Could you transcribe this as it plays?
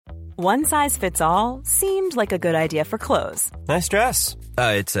One size fits all seemed like a good idea for clothes. Nice dress.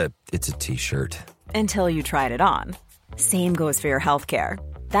 It's a t-shirt. Until you tried it on. Same goes for your healthcare.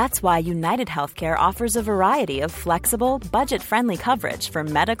 That's why United Healthcare offers a variety of flexible, budget-friendly coverage for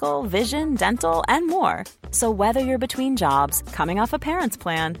medical, vision, dental, and more. So whether you're between jobs, coming off a parent's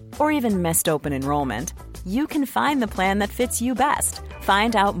plan, or even missed open enrollment, you can find the plan that fits you best.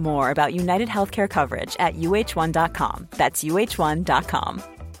 Find out more about United Healthcare coverage at uh1.com. That's uh1.com.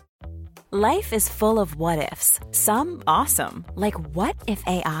 Life is full of what-ifs. Some awesome, like what if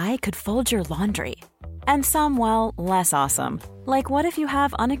AI could fold your laundry? And some, well, less awesome. Like what if you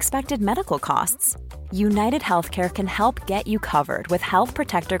have unexpected medical costs? United Healthcare can help get you covered with Health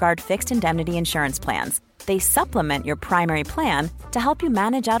Protector Guard fixed indemnity insurance plans. They supplement your primary plan to help you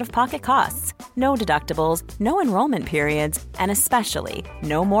manage out-of-pocket costs. No deductibles, no enrollment periods, and especially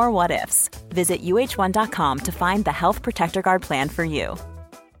no more what-ifs. Visit uh1.com to find the Health Protector Guard plan for you.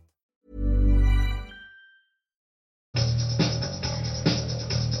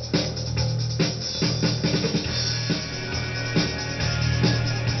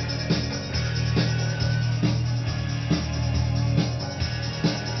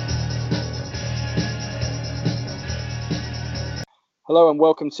 Hello and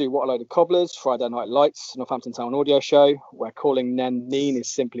welcome to What a Load of Cobblers, Friday Night Lights, Northampton Town audio show, where calling Nen Neen is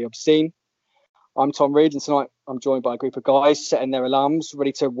simply obscene. I'm Tom Reed, and tonight I'm joined by a group of guys setting their alarms,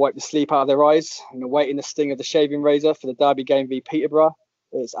 ready to wipe the sleep out of their eyes and awaiting the sting of the shaving razor for the derby game v Peterborough.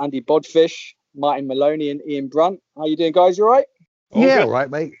 It's Andy Bodfish, Martin Maloney and Ian Brunt. How you doing, guys? You all right? Yeah, all right,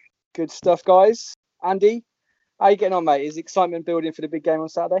 mate. Good stuff, guys. Andy, how you getting on, mate? Is excitement building for the big game on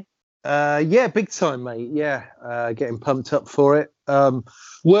Saturday? Yeah, big time, mate. Yeah, getting pumped up for it.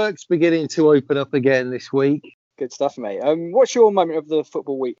 Work's beginning to open up again this week. Good stuff, mate. What's your moment of the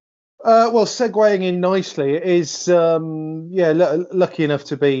football week? Well, segueing in nicely, it is lucky enough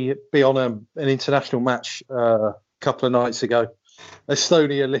to be on an international match a couple of nights ago,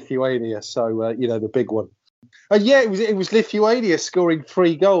 Estonia, Lithuania. So the big one. And yeah, it was Lithuania scoring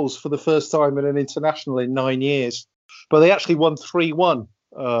 3 goals for the first time in an international in 9 years, but they actually won 3-1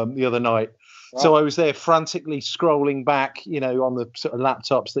 the other night. Wow. So I was there frantically scrolling back, on the sort of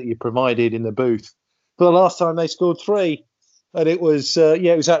laptops that you provided in the booth for the last time they scored 3. And it was,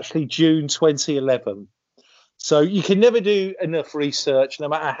 it was actually June 2011. So you can never do enough research, no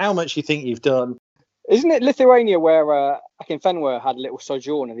matter how much you think you've done. Isn't it Lithuania where Akinfenwa had a little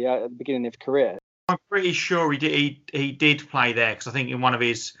sojourn at the beginning of his career? I'm pretty sure he did play there, because I think in one of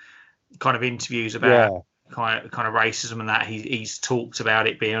his kind of interviews about kind of racism and that, he's talked about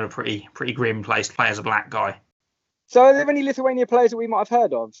it being a pretty grim place to play as a black guy. So are there any Lithuania players that we might have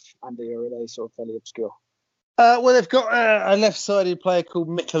heard of, Andy, or are they sort of fairly obscure? Well, they've got a left-sided player called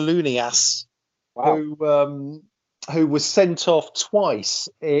Mikalunias, who was sent off twice.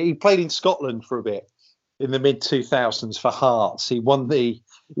 He played in Scotland for a bit in the mid-2000s for Hearts. He won the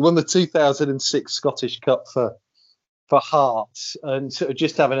 2006 Scottish Cup for Hearts, and sort of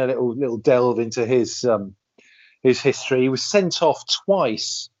just having a little delve into his history. He was sent off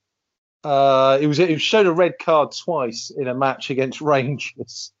twice. He was shown a red card twice in a match against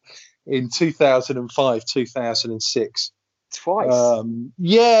Rangers in 2005, 2006. Twice?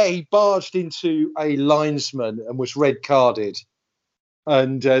 He barged into a linesman and was red carded.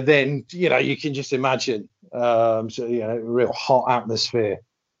 And then, you can just imagine, a real hot atmosphere.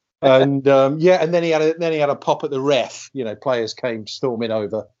 And and then he had a pop at the ref. Players came storming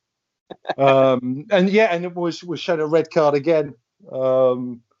over. And it was shown a red card again.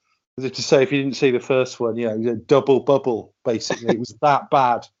 As if to say, if you didn't see the first one, it was a double bubble, basically. It was that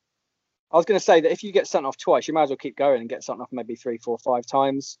bad. I was going to say that if you get sent off twice, you might as well keep going and get sent off maybe 3, 4, 5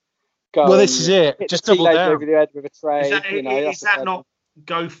 times. Well, this is it. Just double down. Over the head with a tray. Is that not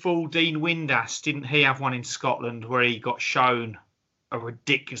go full Dean Windass? Didn't he have one in Scotland where he got shown a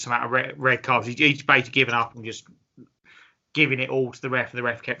ridiculous amount of red cards? He's basically given up and just giving it all to the ref, and the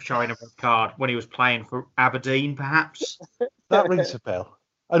ref kept showing a red card when he was playing for Aberdeen, perhaps. That rings a bell.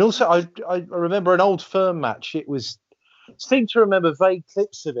 And also, I remember an Old Firm match. It was... I seem to remember vague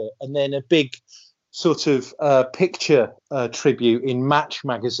clips of it, and then a big sort of picture tribute in Match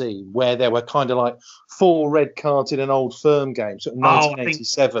magazine where there were kind of like 4 red cards in an Old Firm game, sort of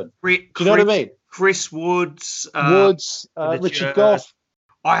 1987. Do you know what I mean? Chris Woods, Richard Goff.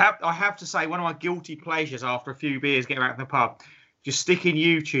 I have to say, one of my guilty pleasures after a few beers getting back from the pub, just stick in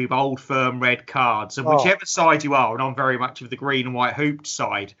YouTube Old Firm red cards, and whichever side you are, and I'm very much of the green and white hooped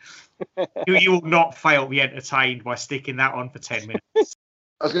side, you will not fail to be entertained by sticking that on for 10 minutes.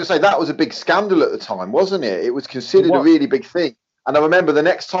 I was going to say, that was a big scandal at the time, wasn't it? It was considered a really big thing. And I remember the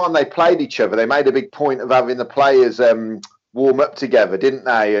next time they played each other, they made a big point of having the players warm up together, didn't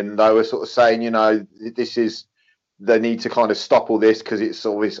they? And they were sort of saying, they need to kind of stop all this because it's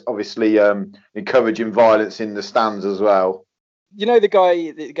obviously encouraging violence in the stands as well. You know the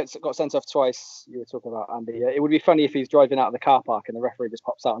guy that got sent off twice you were talking about, Andy? It would be funny if he's driving out of the car park and the referee just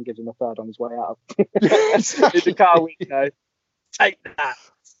pops out and gives him a third on his way out. The car window. Take that.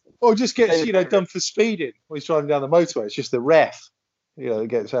 Or just gets, done for speeding when he's driving down the motorway. It's just the ref, that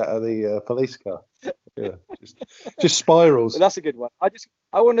gets out of the police car. Yeah, just spirals. But that's a good one.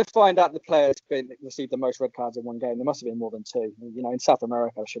 I want to find out the players received the most red cards in one game. There must have been more than 2. In South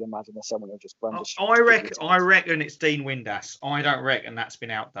America, I should imagine there's someone who just brandished. I reckon it's Dean Windass. I don't reckon that's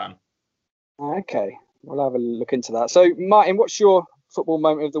been outdone. Okay, we'll have a look into that. So, Martin, what's your football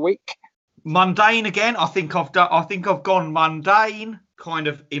moment of the week? Mundane again. I think I've gone mundane, kind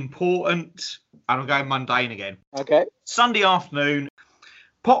of important, and I'm going mundane again. Okay. Sunday afternoon,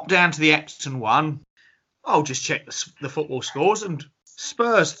 pop down to the Epton one. I'll just check the football scores, and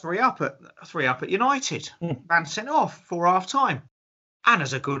Spurs 3 up at United. Man sent off for half time, and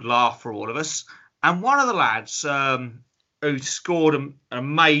there's a good laugh for all of us. And one of the lads who scored an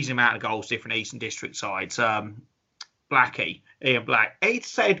amazing amount of goals, different Eastern District sides, Ian Black, he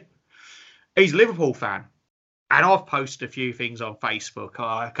said he's a Liverpool fan. And I've posted a few things on Facebook.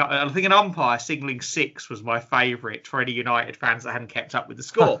 I think an umpire signalling 6 was my favourite for any United fans that hadn't kept up with the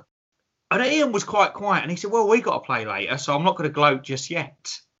score. And Ian was quite quiet, and he said, well, we got to play later, so I'm not going to gloat just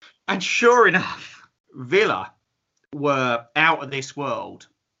yet. And sure enough, Villa were out of this world,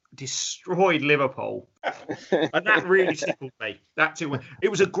 destroyed Liverpool. And that really tickled me. It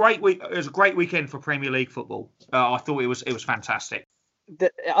was a great week. It was a great weekend for Premier League football. I thought it was fantastic.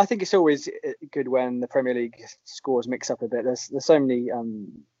 I think it's always good when the Premier League scores mix up a bit. There's so many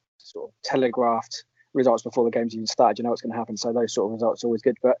sort of telegraphed results before the game's even started. You know what's going to happen, so those sort of results are always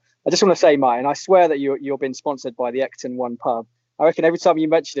good. But I just want to say, Martin, I swear that you're being sponsored by the Ecton One pub. I reckon every time you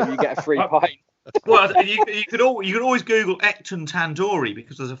mention them, you get a free pint. Well, you could always Google Ecton Tandoori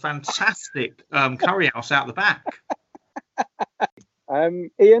because there's a fantastic curry house out the back.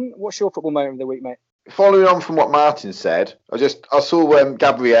 Ian, what's your football moment of the week, mate? Following on from what Martin said, I saw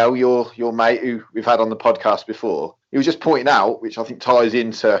Gabriel, your mate who we've had on the podcast before. He was just pointing out, which I think ties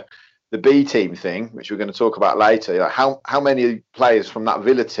into the B team thing, which we're going to talk about later. Like how many players from that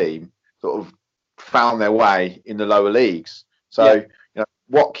Villa team sort of found their way in the lower leagues. So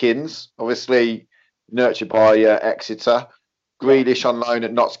Watkins, obviously nurtured by Exeter, Grealish on loan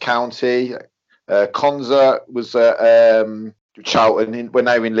at Notts County, Konza was Charlton when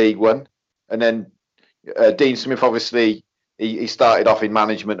they were in League One, and then Dean Smith, obviously, he started off in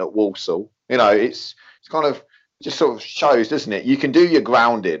management at Walsall. It's kind of just sort of shows, doesn't it? You can do your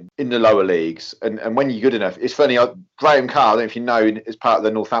grounding in the lower leagues, and when you're good enough, it's funny. Graham Carr, I don't know if you know, as part of the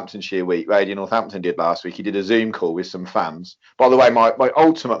Northamptonshire week, Radio Northampton did last week. He did a Zoom call with some fans. By the way, my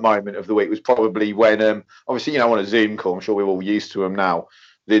ultimate moment of the week was probably when, obviously, on a Zoom call, I'm sure we're all used to them now.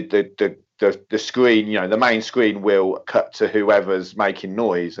 The screen, the main screen will cut to whoever's making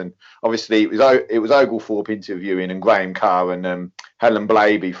noise, and obviously it was Oglethorpe interviewing and Graham Carr and Helen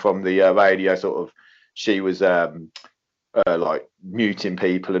Blaby from the radio. Sort of, she was like muting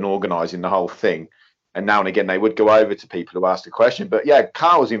people and organising the whole thing. And now and again they would go over to people who asked a question. But yeah,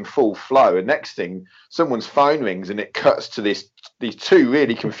 Carr was in full flow. And next thing, someone's phone rings and it cuts to these 2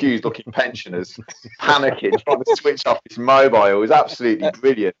 really confused looking pensioners panicking, trying to switch off his mobile. It was absolutely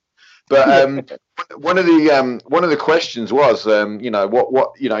brilliant. But one of the questions was, you've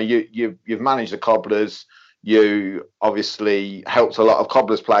managed the Cobblers. You obviously helped a lot of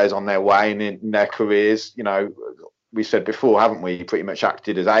Cobblers players on their way and in their careers. We said before, haven't we? You pretty much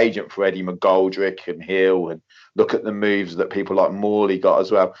acted as agent for Eddie McGoldrick and Hill, and look at the moves that people like Morley got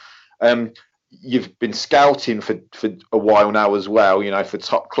as well. You've been scouting for a while now as well, for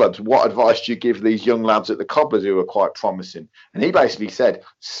top clubs. What advice do you give these young lads at the Cobblers who are quite promising? And he basically said,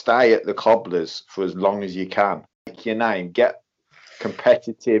 stay at the Cobblers for as long as you can. Make your name, get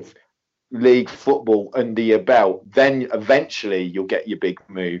competitive league football under your belt. Then eventually you'll get your big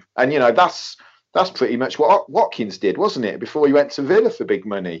move. And, that's pretty much what Watkins did, wasn't it? Before he went to Villa for big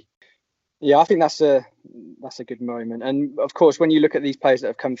money. Yeah, I think that's a good moment. And of course, when you look at these players that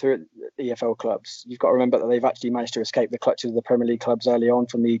have come through at the EFL clubs, you've got to remember that they've actually managed to escape the clutches of the Premier League clubs early on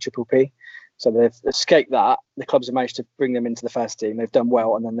from the EPPP. So they've escaped that. The clubs have managed to bring them into the first team. They've done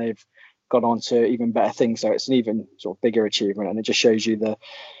well, and then they've gone on to even better things. So it's an even sort of bigger achievement, and it just shows you the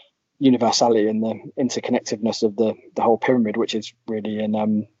universality and the interconnectedness of the whole pyramid, which is really in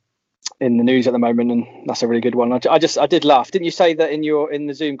the news at the moment, and that's a really good one. I did laugh. Didn't you say that in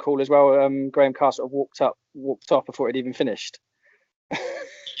the Zoom call as well? Graham Carr sort of walked off before it even finished.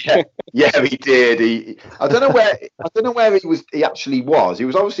 Yeah, he did. I don't know where he actually was. He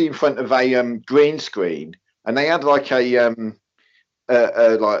was obviously in front of a green screen, and they had like a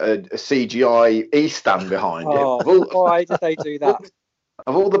CGI E stand behind it. Why did they do that?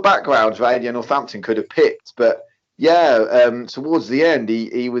 Of all the backgrounds Radio Northampton could have picked, but towards the end,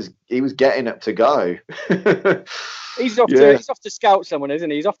 he was getting up to go. He's off to scout someone, isn't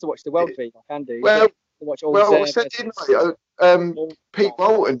he? He's off to watch the World Feed, Andy. Pete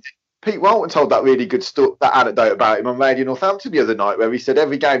Walton told that really good that anecdote about him on Radio Northampton the other night, where he said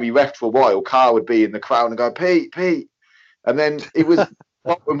every game he reffed for a while, Carr would be in the crowd and go, Pete, and then it was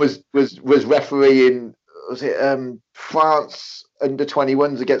Walton was refereeing. Was it France under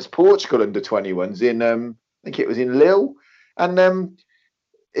 21s against Portugal under 21s in I think it was in Lille, and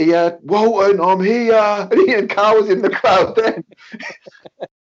he had Walton, I'm here, and Carl was in the crowd then.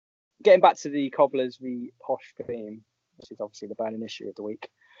 Getting back to the Cobblers v Posh theme, which is obviously the burning issue of the week.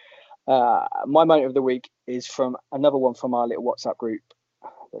 My moment of the week is from another one from our little WhatsApp group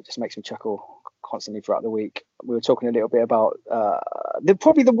that just makes me chuckle constantly throughout the week. We were talking a little bit about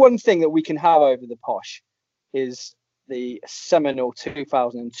probably the one thing that we can have over the Posh is the seminal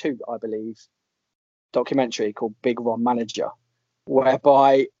 2002, I believe, documentary called Big Ron Manager,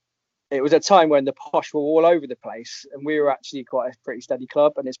 whereby it was a time when the Posh were all over the place and we were actually quite a pretty steady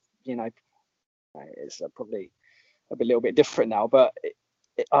club. And it's probably a little bit different now, but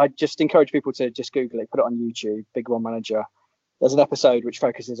I just encourage people to just Google it, put it on YouTube, Big Ron Manager. There's an episode which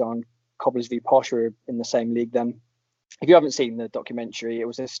focuses on Cobblers v Posh, who are in the same league then. If you haven't seen the documentary, it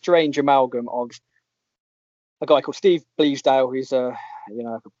was a strange amalgam of a guy called Steve Bleasdale, who's a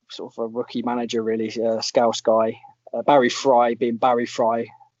sort of a rookie manager, really, a Scouse guy. Barry Fry being Barry Fry,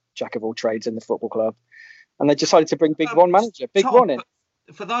 jack of all trades in the football club, and they decided to bring Big Ron Manager, Ron in.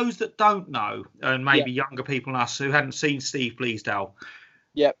 For those that don't know, and maybe younger people than us who hadn't seen Steve Bleasdale,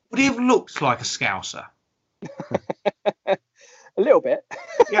 would he have looked like a Scouser? A little bit.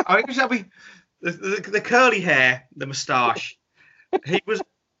 Yeah, I mean, the curly hair, the moustache. He was.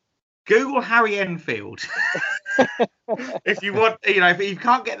 Google Harry Enfield. If you want, if you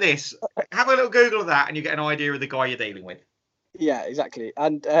can't get this, have a little Google of that and you get an idea of the guy you're dealing with. Yeah, exactly.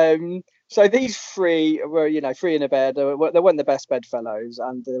 And so these three were, three in a bed. They weren't the best bedfellows,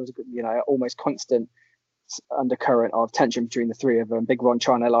 and there was, almost constant undercurrent of tension between the three of them. Big Ron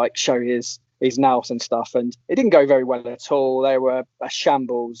trying to show his nous and stuff, and it didn't go very well at all. They were a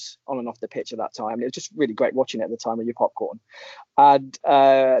shambles on and off the pitch at that time. It was just really great watching it at the time with your popcorn. And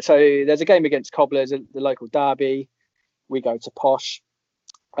so there's a game against Cobblers, the local derby. We go to Posh.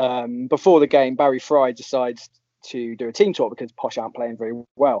 Before the game, Barry Fry decides to do a team talk because Posh aren't playing very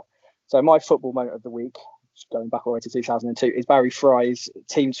well. So my football moment of the week, going back all the way to 2002, is Barry Fry's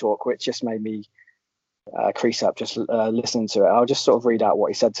team talk, which just made me crease up just listening to it. I'll just sort of read out what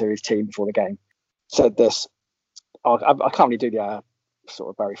he said to his team before the game. Said this. I can't really do the sort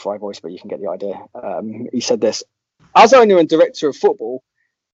of Barry Fry voice, but you can get the idea. He said this: as owner and director of football,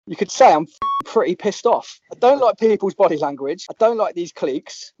 you could say I'm pretty pissed off. I don't like people's body language. I don't like these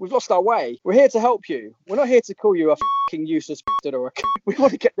cliques. We've lost our way. We're here to help you. We're not here to call you a useless or a. We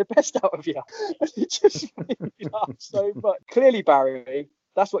want to get the best out of you. It just made me laugh so much. Clearly, Barry,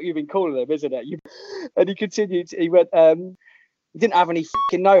 that's what you've been calling them, isn't it? And he continued. He went, "We didn't have any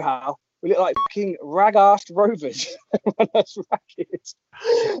know-how. We look like rag-assed rovers." That's ragged.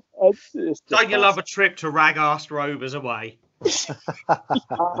 Don't you love a trip to rag-assed rovers away?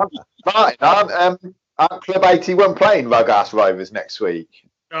 Right, aren't Club 81 playing rag-assed rovers next week?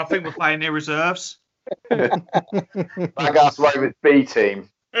 I think we're playing their reserves. Rag-assed rovers B team.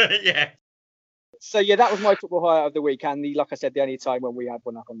 Yeah. So that was my football highlight of the week, and like I said, the only time when we had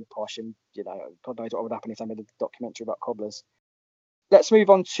one up on the Posh, and God knows what would happen if they made a documentary about Cobblers. Let's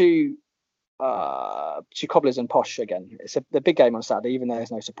move on to Cobblers and Posh again. It's the big game on Saturday, even though there's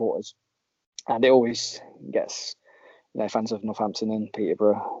no supporters, and it always gets fans of Northampton and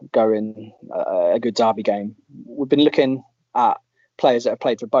Peterborough going a good derby game. We've been looking at players that have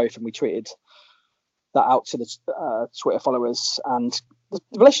played for both, and we tweeted that out to the Twitter followers, and the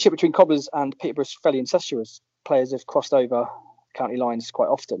relationship between Cobblers and Peterborough is fairly incestuous. Players have crossed over county lines quite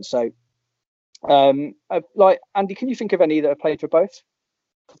often. So, Andy, can you think of any that have played for both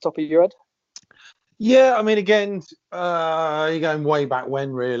off the top of your head? Yeah, I mean, again, you're going way back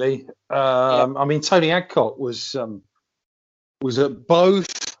when, really. I mean, Tony Adcock was at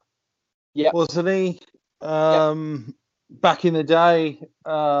both, wasn't he? Back in the day,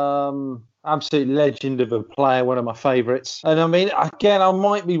 absolute legend of a player, one of my favourites. And I mean, again, I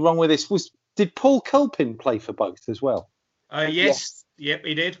might be wrong with this. Did Paul Culpin play for both as well? Yes. Yep,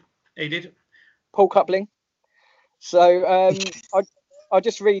 he did. Paul Coupling. So I'll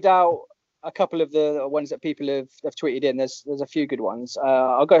just read out a couple of the ones that people have tweeted in. There's a few good ones.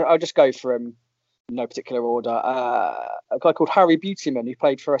 I'll just go for them in no particular order. A guy called Harry Beautyman, who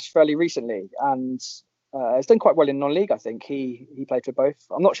played for us fairly recently and has done quite well in non-league. I think he played for both.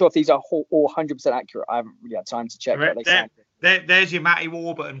 I'm not sure if these are all 100% accurate. I haven't really had time to check. There's your Matty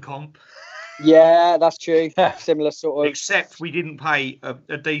Warburton comp. Yeah, that's true. Similar sort of. Except we didn't pay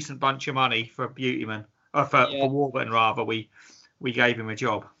a decent bunch of money for Beautyman, or for Warburton rather. We gave him a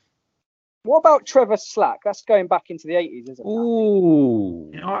job. What about Trevor Slack? That's going back into the 80s, isn't it?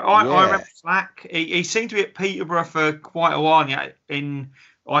 Ooh. I remember Slack. He seemed to be at Peterborough for quite a while.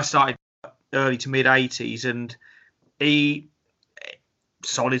 I started early to mid 80s, and he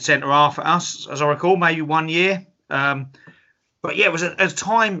solid centre half at us, as I recall, maybe 1 year. But yeah, it was a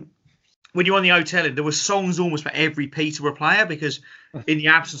time when you're on the hotel and there were songs almost for every Peterborough player, because in the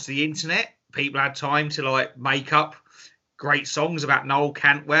absence of the internet, people had time to like make up great songs about Noel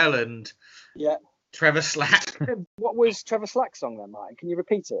Cantwell and Trevor Slack. What was Trevor Slack's song then, Mike? Can you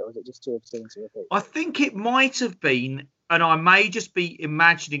repeat it, or was it just too obscene to repeat? I think it might have been, and I may just be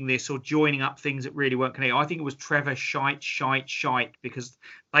imagining this or joining up things that really weren't connected. I think it was Trevor Shite, Shite, Shite, because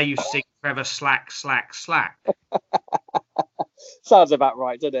they used to sing Trevor Slack, Slack, Slack. Sounds about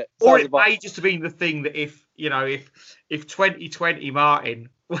right, doesn't it? Or it may just have been the thing that if 2020 Martin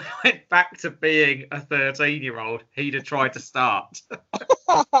went back to being a 13-year-old, he'd have tried to start.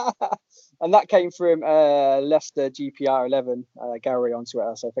 And that came from Leicester GPR11, Gary on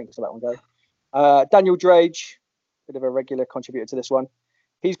Twitter, so thanks for that one, Gary. Daniel Drage, bit of a regular contributor to this one.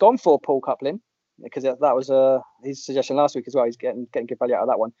 He's gone for Paul Coupling, because that was his suggestion last week as well. He's getting good value out of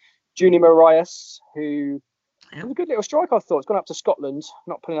that one. Junior Marias, who was a good little strike, I thought. It's gone up to Scotland,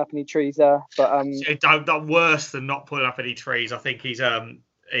 not pulling up any trees there. But done worse than not pulling up any trees. I think he's done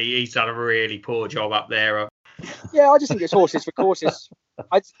a really poor job up there. Yeah, I just think it's horses for courses.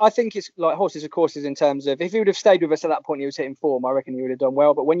 I think it's like horses for courses in terms of, if he would have stayed with us at that point, he was hitting form, I reckon he would have done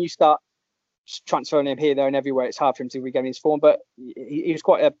well. But when you start transferring him here, there and everywhere, it's hard for him to regain his form. But he was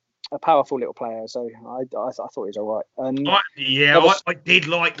quite a powerful little player, so I thought he was all right. I did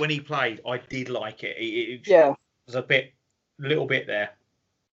like when he played. I did like it. It was a little bit there.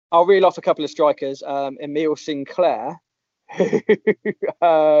 I'll reel off a couple of strikers. Emile Sinclair, he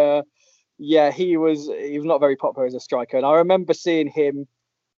was not very popular as a striker, and I remember seeing him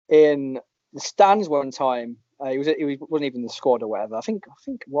in the stands one time. He wasn't even in the squad or whatever. I think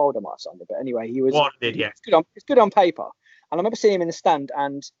Wilder might have signed it, but anyway, he was. Wilder did, yeah. It's good on paper. And I remember seeing him in the stand,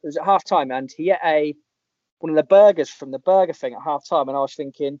 and it was at half time, and he ate one of the burgers from the burger thing at half time, and I was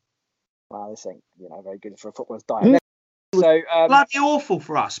thinking, wow, this ain't very good for a footballer's diet. So bloody awful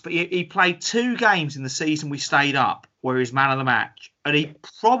for us. But he played 2 games in the season we stayed up where he was man of the match, and he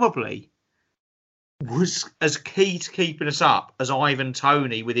probably was as key to keeping us up as Ivan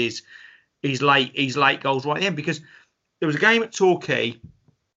Toney with his late goals right at the end, because there was a game at Torquay,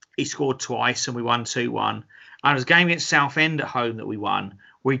 he scored twice and we won 2-1. And there was a game against Southend at home that we won,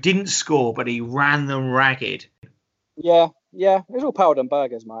 where he didn't score, but he ran them ragged. Yeah. It was all powered on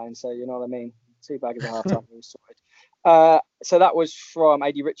burgers, mine. So you know what I mean. 2 burgers at half time. So that was from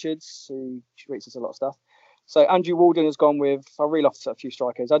AD Richards, who tweets us a lot of stuff. So Andrew Walden has gone with, I'll reel off a few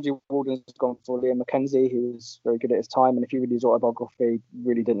strikers. Andrew Walden has gone for Liam McKenzie, who was very good at his time. And if you read his autobiography,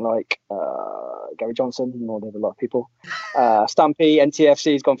 really didn't like Gary Johnson, nor did a lot of people. Stampy,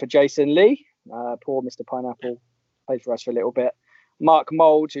 NTFC has gone for Jason Lee. Poor Mr. Pineapple, played for us for a little bit. Mark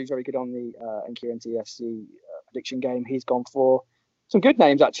Mould, who's very good on the NQNTFC prediction game, he's gone for some good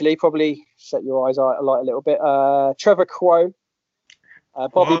names, actually. Probably set your eyes alight a little bit. Trevor Crow,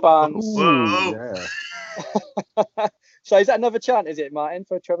 Bobby Barnes. Yeah. So is that another chant, is it, Martin,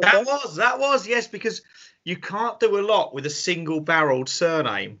 for Trevor Crow? That was, yes, because you can't do a lot with a single-barreled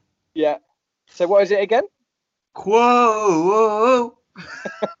surname. Yeah. So what is it again? Quo.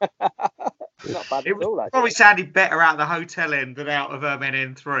 Not bad it at all. Probably sounded better out of the hotel end than out of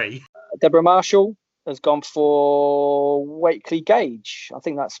NN3. Deborah Marshall has gone for Wakely Gage. I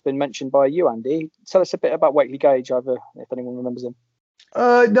think that's been mentioned by you, Andy. Tell us a bit about Wakely Gage, if anyone remembers him.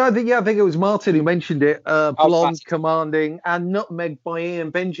 No, I think it was Martin who mentioned it. Blonde, commanding, and nutmegged by Ian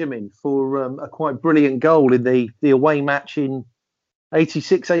Benjamin for a quite brilliant goal in the away match in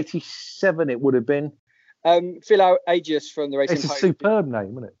 86, 87. It would have been. Phil Agius from the Racing It's a Post, superb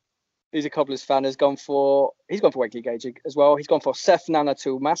name, isn't it? He's a Cobblers fan. He's gone for Wakely Gage as well. He's gone for Seth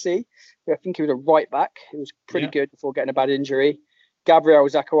Nanatul-Massi, who I think he was a right back. He was pretty good before getting a bad injury. Gabriel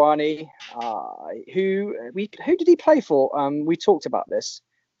Zakuani, who did he play for? We talked about this.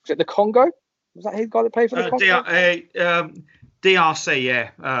 Was it the Congo? Was that his guy that played for the Congo? DRC,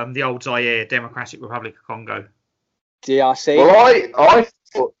 yeah. The old Zaire, Democratic Republic of Congo. DRC.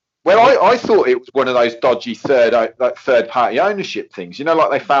 I thought it was one of those dodgy third party ownership things.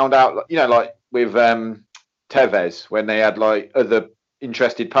 Like they found out, like with Tevez when they had like other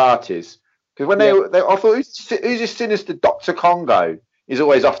interested parties. Because when they I thought who's this sinister Dr. Congo is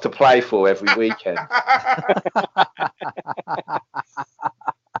always off to play for every weekend.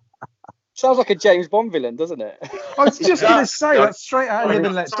 Sounds like a James Bond villain, doesn't it? I was just going to say that's straight out of Live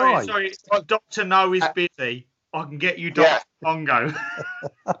and Let Die. Sorry, Dr. No is busy. I can get you Dr. Congo.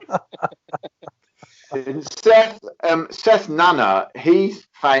 Seth Nana,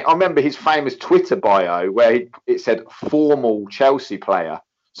 I remember his famous Twitter bio where it said formal Chelsea player.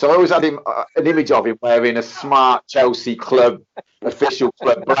 So I always had him an image of him wearing a smart Chelsea club official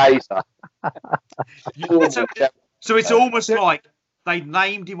club blazer. So it's almost like they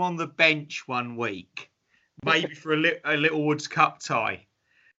named him on the bench one week, maybe for a Little Woods Cup tie.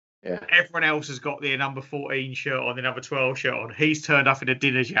 Yeah. Everyone else has got their number 14 shirt on, the number 12 shirt on. He's turned up in a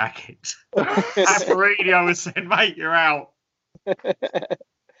dinner jacket. Mourinho has said, "Mate, you're out."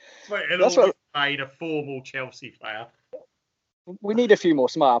 That's what made a formal Chelsea player. We need a few more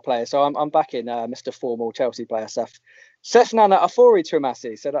smarter players, so I'm backing Mr. Formal Chelsea player Seth Nana Afori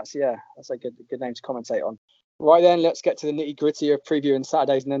Trimasi. So that's a good name to commentate on. Right then, let's get to the nitty gritty of previewing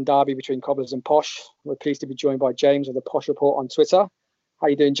Saturday's Nen derby between Cobblers and Posh. We're pleased to be joined by James of the Posh Report on Twitter. How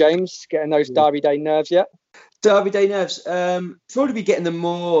you doing, James? Getting those Derby Day nerves yet? Derby Day nerves. Probably be getting them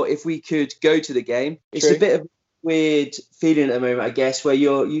more if we could go to the game. It's a bit of a weird feeling at the moment, I guess, where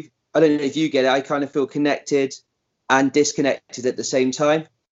you. I don't know if you get it. I kind of feel connected and disconnected at the same time.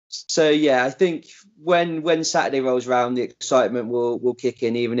 So yeah, I think when Saturday rolls around, the excitement will kick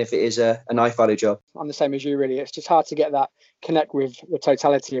in, even if it is an iFollow job. I'm the same as you, really. It's just hard to get that connect with the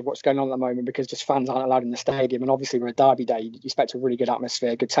totality of what's going on at the moment because just fans aren't allowed in the stadium. And obviously, we're a derby day. You expect a really good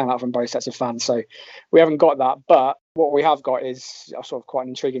atmosphere, good turnout from both sets of fans. So we haven't got that. But what we have got is a sort of quite an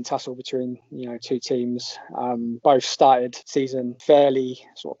intriguing tussle between two teams. Both started season fairly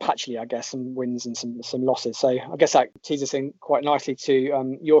sort of patchily, I guess, some wins and some losses. So I guess that teases us in quite nicely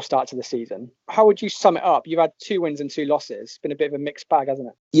to your start to the season. How would you sum it up? You've had 2 wins and 2 losses. It's been a bit of a mixed bag, hasn't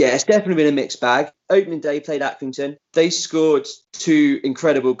it? Yeah, it's definitely been a mixed bag. Opening day played Accrington. They scored 2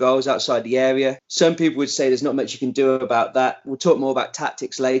 incredible goals outside the area. Some people would say there's not much you can do about that. We'll talk more about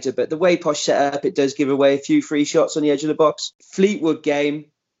tactics later, but the way Posh set up, it does give away a few free shots on the edge of the box. Fleetwood game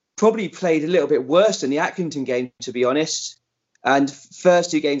probably played a little bit worse than the Accrington game, to be honest. And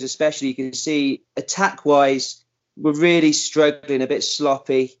first 2 games especially, you can see attack-wise, we're really struggling, a bit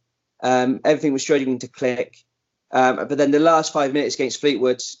sloppy. Everything was struggling to click. But then the last 5 minutes against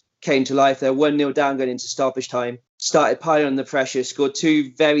Fleetwood came to life. They're 1-0 down going into stoppage time. Started piling on the pressure, scored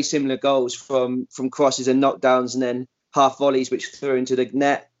 2 very similar goals from crosses and knockdowns and then half volleys, which threw into the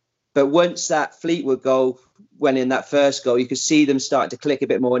net. But once that Fleetwood goal went in, that first goal, you could see them start to click a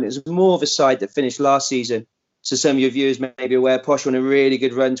bit more. And it was more of a side that finished last season. So some of your viewers may be aware, Posh won a really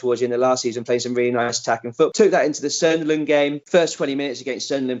good run towards the end of last season, playing some really nice attacking football. Took that into the Sunderland game. First 20 minutes against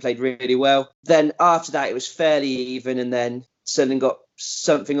Sunderland, played really well. Then after that, it was fairly even. And then Sunderland got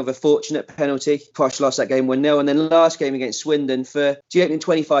something of a fortunate penalty. Posh lost that game 1-0. And then last game against Swindon, for the opening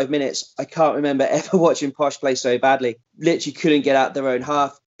 25 minutes, I can't remember ever watching Posh play so badly. Literally couldn't get out their own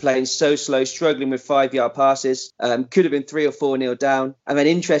half. Playing so slow, struggling with 5-yard passes. Could have been 3 or 4-0 down. And then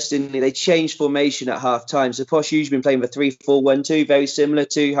interestingly, they changed formation at half time. So Posh usually been playing with a 3-4-1-2, very similar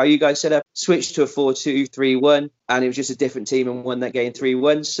to how you guys set up. Switched to a 4-2-3-1, and it was just a different team and won that game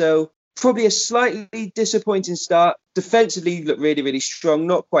 3-1. So probably a slightly disappointing start. Defensively, looked really, really strong.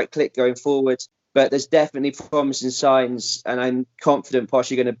 Not quite click going forward. But there's definitely promising signs, and I'm confident Posh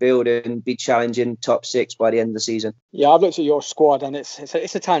are going to build and be challenging top 6 by the end of the season. Yeah, I've looked at your squad, and it's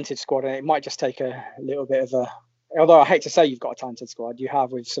a talented squad, and it might just take a little bit of a... Although I hate to say you've got a talented squad, you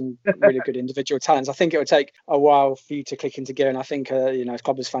have with some really good individual talents. I think it would take a while for you to click into gear, and I think as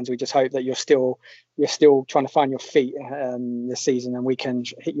Cobblers fans, we just hope that you're still trying to find your feet this season, and we can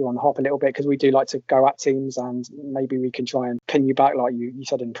hit you on the hop a little bit because we do like to go at teams, and maybe we can try and pin you back like you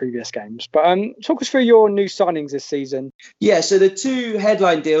said in previous games. But talk us through your new signings this season. Yeah, so the 2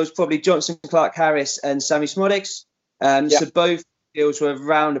 headline deals, probably Johnson Clark-Harris and Sammy Smodics. So both deals were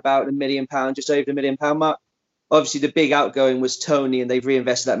around about £1 million, just over the £1 million mark. Obviously, the big outgoing was Tony, and they've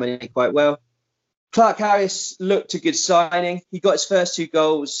reinvested that money quite well. Clark-Harris looked a good signing. He got his first 2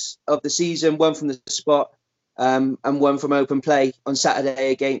 goals of the season, one from the spot and one from open play on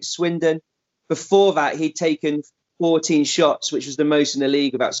Saturday against Swindon. Before that, he'd taken 14 shots, which was the most in the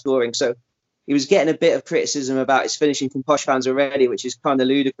league without scoring. So he was getting a bit of criticism about his finishing from Posh fans already, which is kind of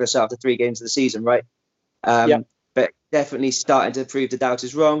ludicrous after 3 games of the season, right? But definitely starting to prove the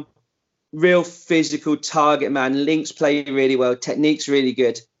doubters wrong. real physical target man. Links play really well. Technique's really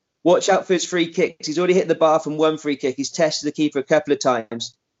good. Watch out for his free kicks. He's already hit the bar from one free kick. He's tested the keeper a couple of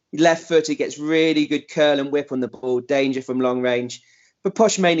times. Left footed, gets really good curl and whip on the ball. Danger from long range. But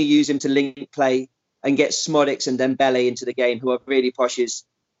Posh mainly use him to link play and get Szmodics and Dembele into the game, who are really Posh's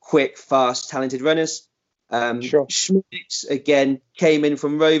quick, fast, talented runners. Sure. Szmodics, again, came in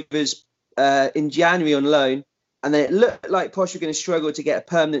from Rovers in January on loan. And then it looked like Posh were going to struggle to get a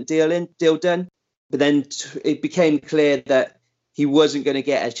permanent deal done. But then it became clear that he wasn't going to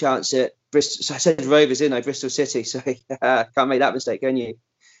get a chance at Bristol. So I said Rovers, didn't I? Bristol City. So can't make that mistake, can you?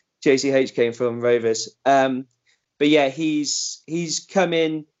 JCH came from Rovers. But yeah, he's come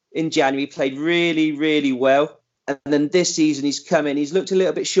in January, played really, really well. And then this season he's come in. He's looked a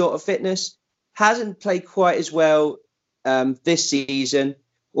little bit short of fitness. Hasn't played quite as well this season.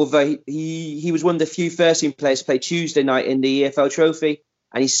 Although he was one of the few first-team players to play Tuesday night in the EFL Trophy.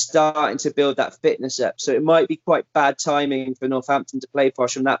 And he's starting to build that fitness up. So it might be quite bad timing for Northampton to play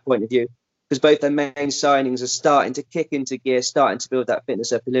Posh from that point of view, because both their main signings are starting to kick into gear, starting to build that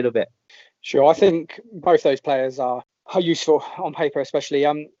fitness up a little bit. Sure, I think both those players are useful on paper, especially.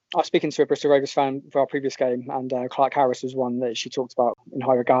 I was speaking to a Bristol Rovers fan for our previous game, and Clark Harris was one that she talked about in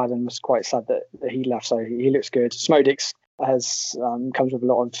high regard and was quite sad that he left. So he looks good. Szmodics has comes with a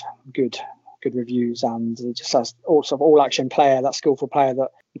lot of good reviews, and just has also all action player, that skillful player that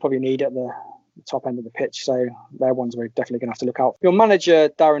you probably need at the top end of the pitch. So they're ones we're definitely going to have to look out. Your manager,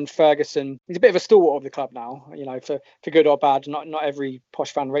 Darren Ferguson, he's a bit of a stalwart of the club now, for good or bad. Not every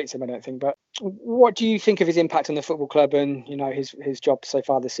Posh fan rates him, I don't think. But what do you think of his impact on the football club and, his job so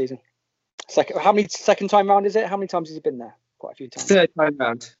far this season? Second time round is it? How many times has he been there? Quite a few times.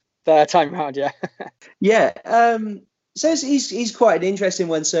 Third time round, yeah. Yeah. So he's quite an interesting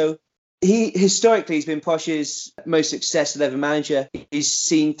one. So historically, he's been Posh's most successful ever manager. He's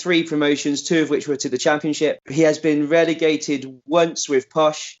seen 3 promotions, 2 of which were to the Championship. He has been relegated once with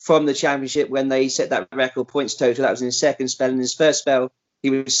Posh from the Championship when they set that record points total. That was in his second spell. In his first spell, he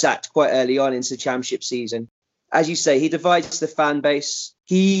was sacked quite early on into the Championship season. As you say, he divides the fan base.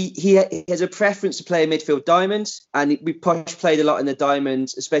 He has a preference to play a midfield diamond, and Posh played a lot in the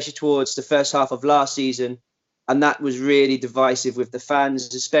diamond, especially towards the first half of last season. And that was really divisive with the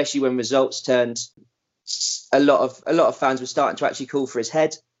fans, especially when results turned. A lot of fans were starting to actually call for his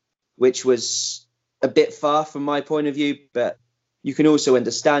head, which was a bit far from my point of view, but you can also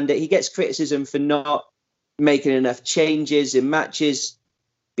understand it. He gets criticism for not making enough changes in matches,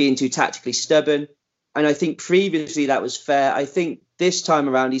 being too tactically stubborn. And I think previously that was fair. I think this time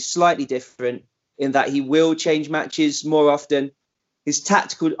around he's slightly different in that he will change matches more often. His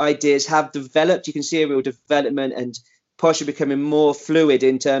tactical ideas have developed. You can see a real development, and Posh are becoming more fluid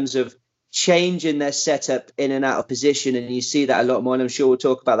in terms of changing their setup in and out of position. And you see that a lot more, and I'm sure we'll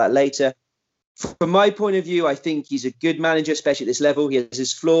talk about that later. From my point of view, I think he's a good manager, especially at this level. He has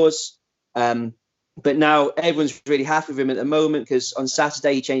his flaws. But now everyone's really happy with him at the moment, because on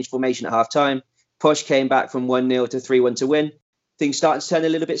Saturday he changed formation at half-time. Posh came back from 1-0 to 3-1 to win. Things started to turn a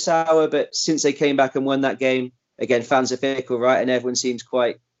little bit sour, but since they came back and won that game, again, fans are fickle, right? And everyone seems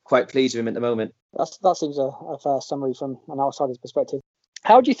quite pleased with him at the moment. That seems a fair summary from an outsider's perspective.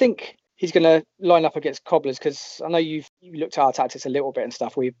 How do you think he's going to line up against Cobblers? Because I know you've looked at our tactics a little bit and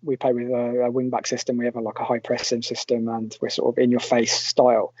stuff. We play with a wing-back system. We have a high pressing system, and we're sort of in-your-face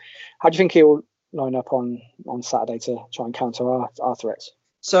style. How do you think he'll line up on Saturday to try and counter our threats?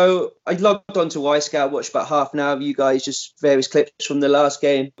 So I logged on to Wyscout, watched about half an hour of you guys, just various clips from the last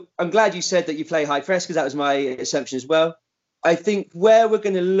game. I'm glad you said that you play high press, because that was my assumption as well. I think where we're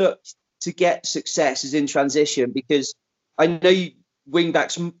going to look to get success is in transition, because I know you wing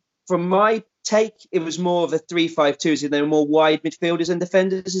backs, from my take, it was more of a 3-5-2, so they were more wide midfielders and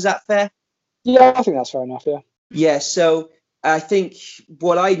defenders. Is that fair? Yeah, I think that's fair enough, yeah. Yeah, so I think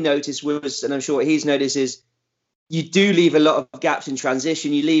what I noticed was, and I'm sure what he's noticed, is you do leave a lot of gaps in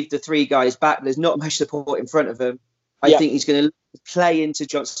transition. You leave the 3 guys back. There's not much support in front of them. I think he's going to play into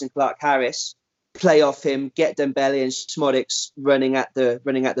Johnson Clark Harris, play off him, get Dembele and Szmodics running at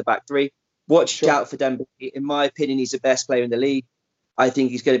the back 3. Watch out for Dembele. In my opinion, he's the best player in the league. I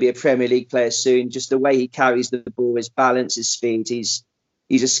think he's going to be a Premier League player soon. Just the way he carries the ball, his balance, his speed. He's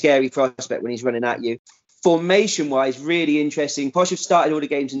a scary prospect when he's running at you. Formation-wise, really interesting. Posh have started all the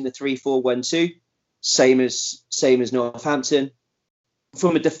games in the 3-4-1-2. Same as Northampton.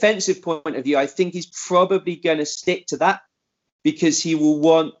 From a defensive point of view, I think he's probably going to stick to that, because he will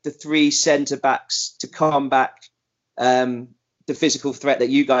want the 3 centre-backs to combat the physical threat that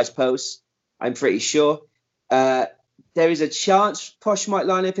you guys pose, I'm pretty sure. There is a chance Posh might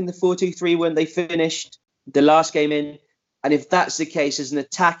line up in the 4-2-3 when they finished the last game in. And if that's the case, as an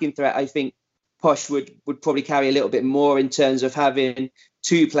attacking threat, I think Posh would probably carry a little bit more in terms of having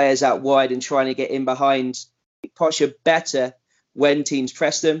two players out wide and trying to get in behind. Posh are better when teams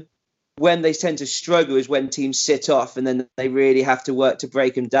press them. When they tend to struggle is when teams sit off, and then they really have to work to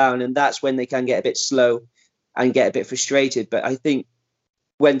break them down. And that's when they can get a bit slow and get a bit frustrated. But I think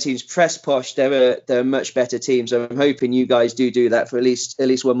when teams press Posh, they're a much better team. So I'm hoping you guys do that for at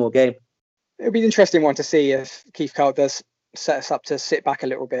least one more game. It'll be an interesting one to see if Keith Curle does set us up to sit back a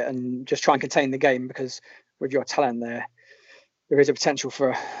little bit and just try and contain the game, because with your talent there is a potential for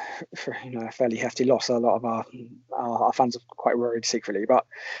a fairly hefty loss. A lot of our fans are quite worried secretly, but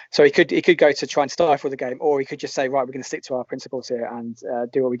so he could go to try and stifle the game, or he could just say, right, we're going to stick to our principles here and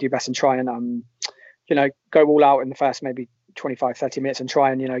do what we do best and try and go all out in the first maybe 25-30 minutes and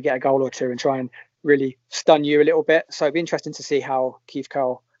try and get a goal or two and try and really stun you a little bit. So it'd be interesting to see how Keith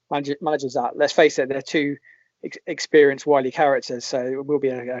Curle manages that. Let's face it, they're two experienced, wily characters, so it will be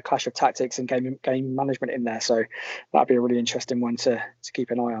a clash of tactics and game management in there. So that'd be a really interesting one to keep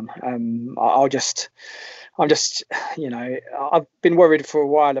an eye on. I've been worried for a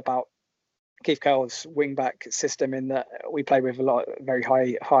while about Keith Curle's wing-back system, in that we play with a lot of very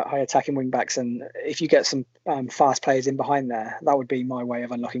high attacking wing-backs, and if you get some fast players in behind there, that would be my way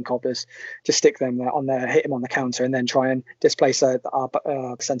of unlocking Cobblers. Just stick them on there, hit them on the counter, and then try and displace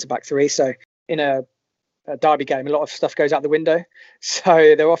our centre-back three. So in a derby game, a lot of stuff goes out the window,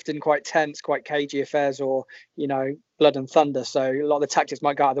 so they're often quite tense, quite cagey affairs, or blood and thunder. So a lot of the tactics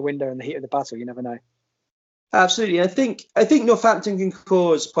might go out the window in the heat of the battle. You never know. Absolutely. I think Northampton can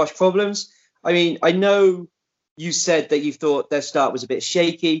cause Posh problems. I mean, I know you said that you thought their start was a bit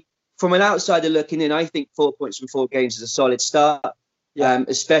shaky. From an outsider looking in, I think 4 points from 4 games is a solid start. Yeah.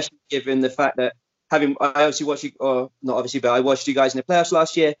 Especially given the fact that I watched you guys in the playoffs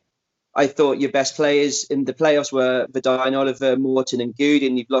last year. I thought your best players in the playoffs were Verdine, Oliver, Morton and Good,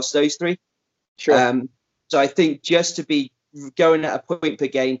 and you've lost those three. Sure. So I think just to be going at a point per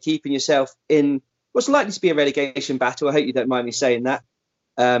game, keeping yourself in what's likely to be a relegation battle, I hope you don't mind me saying that.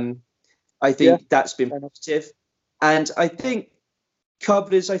 I think that's been positive. And I think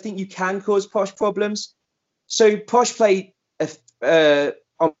Cobblers, I think you can cause Posh problems. So Posh play on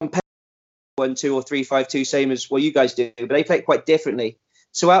 1-2 or 3-5-2, same as what you guys do, but they play it quite differently.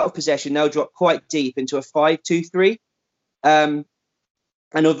 So out of possession, they'll drop quite deep into a 5-2-3. And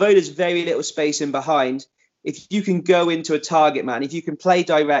although there's very little space in behind, if you can go into a target man, if you can play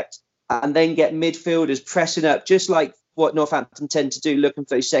direct and then get midfielders pressing up, just like what Northampton tend to do, looking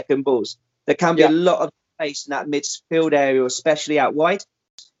for those second balls, there can be a lot of space in that midfield area, especially out wide.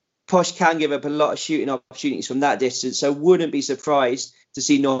 Posh can give up a lot of shooting opportunities from that distance, so wouldn't be surprised to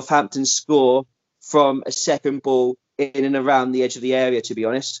see Northampton score from a second ball in and around the edge of the area, to be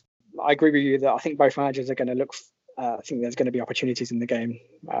honest. I agree with you that I think both managers are going to look. I think there's going to be opportunities in the game.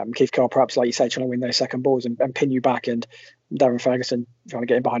 Keith Curle, perhaps, like you say, trying to win those second balls and pin you back, and Darren Ferguson trying to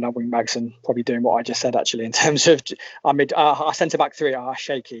get in behind our wing backs and probably doing what I just said, actually, in terms of our centre-back three are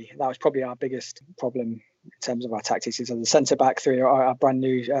shaky. That was probably our biggest problem in terms of our tactics. Is the centre-back three are a brand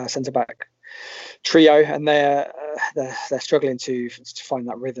new centre-back trio, and they're struggling to find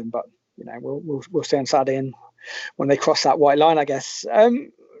that rhythm. But we'll see on Saturday and when they cross that white line, I guess.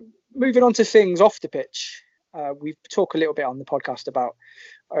 Moving on to things off the pitch. We've talked a little bit on the podcast about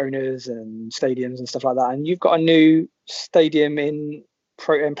owners and stadiums and stuff like that. And you've got a new stadium in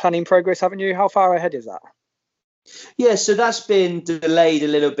planning progress, haven't you? How far ahead is that? Yeah, so that's been delayed a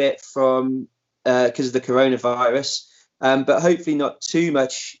little bit from because of the coronavirus, but hopefully not too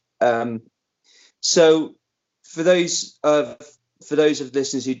much. So for those of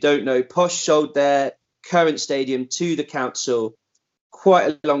listeners who don't know, Posh sold their current stadium to the council quite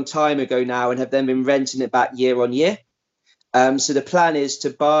a long time ago now, and have then been renting it back year on year. So the plan is to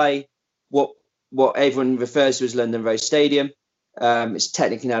buy what everyone refers to as London Road Stadium. It's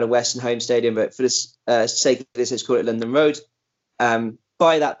technically now the Western Home Stadium, but for the sake of this, let's call it London Road.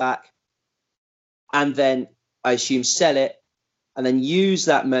 Buy that back, and then I assume sell it, and then use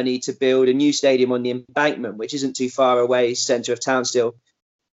that money to build a new stadium on the Embankment, which isn't too far away, centre of town still.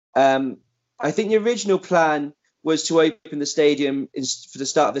 I think the original plan was to open the stadium for the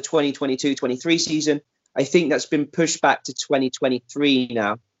start of the 2022-23 season. I think that's been pushed back to 2023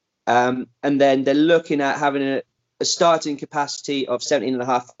 now. And then they're looking at having a starting capacity of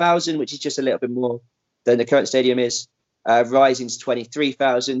 17,500, which is just a little bit more than the current stadium is, rising to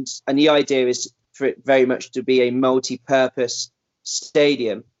 23,000. And the idea is for it very much to be a multi-purpose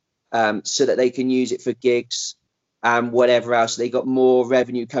stadium, so that they can use it for gigs and whatever else. They got more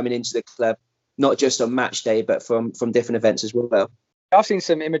revenue coming into the club, not just on match day, but from different events as well. I've seen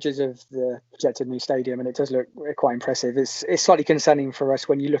some images of the projected new stadium, and it does look quite impressive. It's slightly concerning for us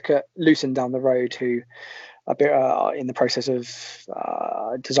when you look at Luton down the road, who are a bit in the process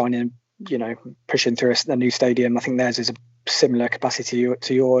of designing, pushing through the new stadium. I think theirs is a similar capacity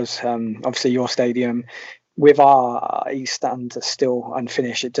to yours. Obviously, your stadium, with our east stand still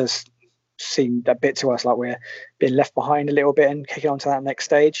unfinished, it does seem a bit to us like we're being left behind a little bit and kicking on to that next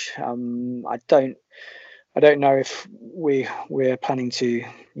stage. I don't know if we're planning to,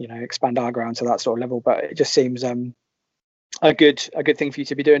 expand our ground to that sort of level, but it just seems a good thing for you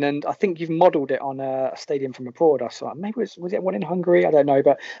to be doing. And I think you've modelled it on a stadium from abroad. I saw maybe was it one in Hungary? I don't know,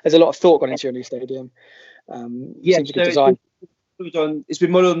 but there's a lot of thought gone into your new stadium. Seems a good design. It's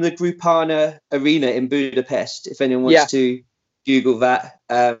been modelled on the Grupana Arena in Budapest. If anyone wants to Google that,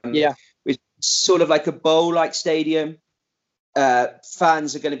 it's sort of like a bowl-like stadium.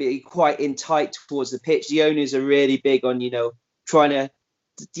 Fans are going to be quite in tight towards the pitch. The owners are really big on, trying to.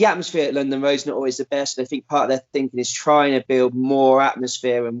 The atmosphere at London Road's not always the best. And I think part of their thinking is trying to build more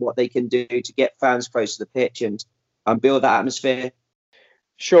atmosphere and what they can do to get fans close to the pitch and build that atmosphere.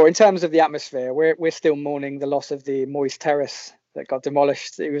 Sure. In terms of the atmosphere, we're still mourning the loss of the Moyes Terrace that got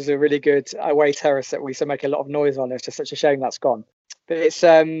demolished. It was a really good away terrace that we used to make a lot of noise on. It's just such a shame that's gone. But it's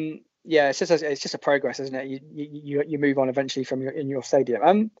it's just a progress, isn't it? You move on eventually from your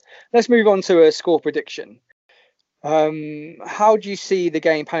stadium. Let's move on to a score prediction. How do you see the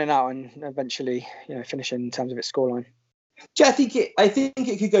game panning out and eventually, finishing in terms of its scoreline? Yeah, I think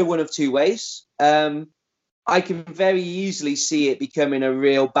it could go one of two ways. I can very easily see it becoming a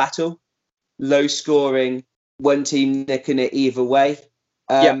real battle, low scoring, one team nicking it either way.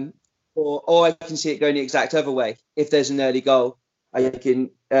 Or I can see it going the exact other way. If there's an early goal, I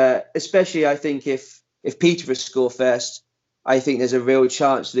can, especially I think if Peterborough score first, I think there's a real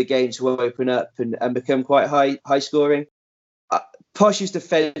chance for the game to open up and become quite high scoring. Posh's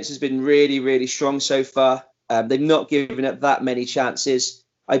defence has been really, really strong so far. They've not given up that many chances.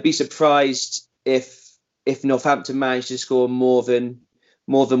 I'd be surprised if Northampton managed to score more than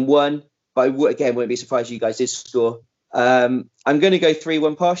one. But I wouldn't be surprised if you guys did score. I'm going to go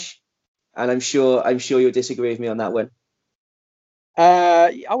 3-1 Posh, and I'm sure you'll disagree with me on that one.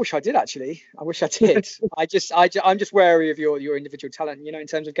 I wish I did actually. I wish I did. I'm just wary of your individual talent, in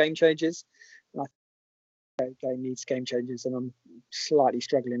terms of game changes. I think the game needs game changes, and I'm slightly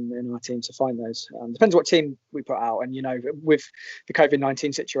struggling in our team to find those. Depends what team we put out, and with the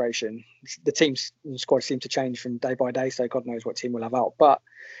COVID-19 situation, the team's squad seem to change from day by day, so God knows what team we'll have out. But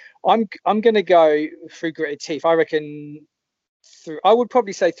I'm going to go through gritted teeth. I reckon. I would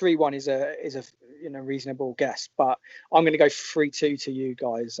probably say 3-1 is a reasonable guess, but I'm going to go 3-2 to you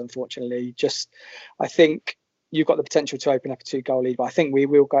guys. Unfortunately, I think you've got the potential to open up a 2-goal lead, but I think we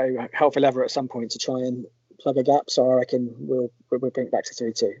will go hell for leather at some point to try and plug a gap. So I reckon we'll bring it back to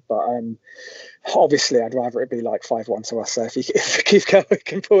 3-2. But obviously, I'd rather it be like 5-1 to us. So if Keith Curran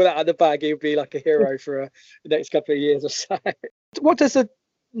can pull that out of the bag, he'll be like a hero for the next couple of years or so. What does the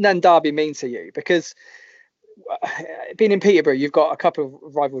Nen derby mean to you? Because being in Peterborough, you've got a couple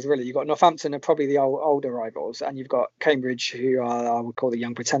of rivals really. You've got Northampton are probably the older rivals, and you've got Cambridge, who are, I would call, the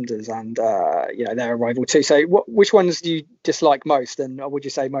young pretenders, and they're a rival too. So which ones do you dislike most, and would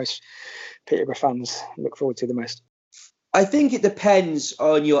you say most Peterborough fans look forward to the most? I think it depends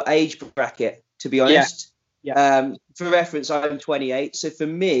on your age bracket, to be honest. Yeah. For reference, I'm 28, so for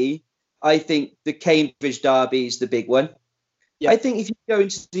me, I think the Cambridge derby is the big one. Yeah. I think if you go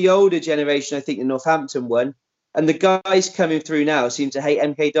into the older generation, I think the Northampton one, and the guys coming through now seem to hate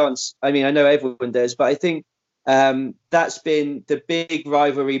MK Dons. I mean, I know everyone does, but I think that's been the big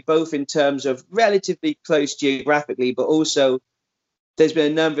rivalry, both in terms of relatively close geographically, but also there's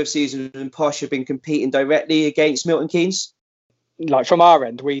been a number of seasons when Posh have been competing directly against Milton Keynes. Like from our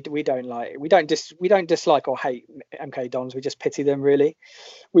end, we don't dislike or hate MK Dons. We just pity them really.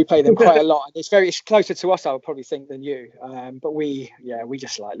 We play them quite a lot. It's closer to us, I would probably think, than you. But we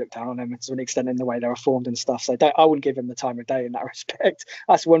just look down on them to an extent in the way they're formed and stuff. So I wouldn't give them the time of day in that respect.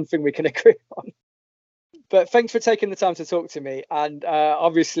 That's one thing we can agree on. But thanks for taking the time to talk to me. And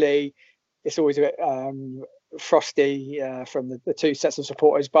obviously, it's always a bit frosty from the two sets of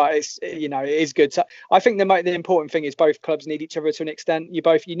supporters, but it is good. So I think the important thing is both clubs need each other to an extent. You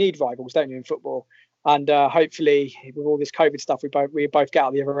need rivals, don't you, in football? And hopefully with all this COVID stuff, we both get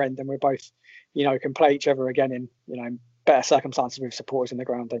out the other end, and we're both can play each other again in better circumstances with supporters in the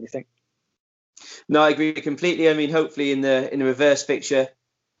ground, don't you think? No, I agree completely. I mean, hopefully in the reverse fixture,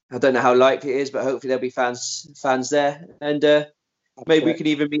 I don't know how likely it is, but hopefully there'll be fans there, and maybe we could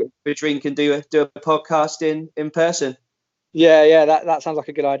even meet for a drink and do a podcast in person. Yeah, that sounds like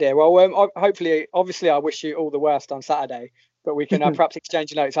a good idea. Well, hopefully, obviously, I wish you all the worst on Saturday. but we can perhaps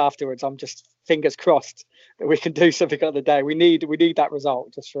exchange notes afterwards. I'm just fingers crossed that we can do something on the day. We need that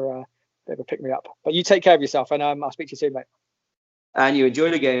result just for a bit of a pick me up. But you take care of yourself, and I'll speak to you soon, mate. And you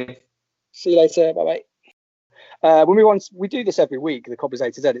enjoy the game. See you later. Bye bye. We do this every week, the Cobblers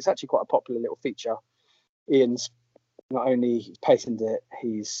A to Z. It's actually quite a popular little feature. Ian's not only patented it,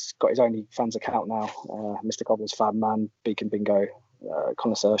 he's got his own fans account now. Mr. Cobblers fan man, Beacon Bingo,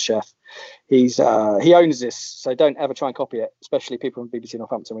 connoisseur chef. He owns this, so don't ever try and copy it, especially people from BBC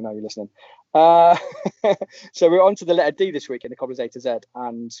Northampton. We know you're listening. So we're on to the letter D this week in the Cobblers A to Z,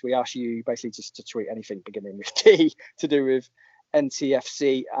 and we ask you basically just to tweet anything beginning with D to do with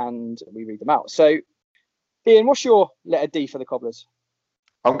NTFC, and we read them out. So, Ian, what's your letter D for the Cobblers?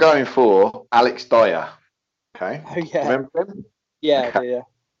 I'm going for Alex Dyer. Okay. Oh, yeah. Remember him? Yeah, okay. Yeah.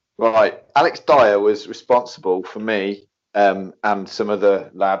 Right. Alex Dyer was responsible for me and some of the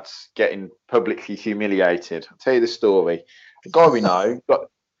lads getting publicly humiliated. I'll tell you the story. The guy we know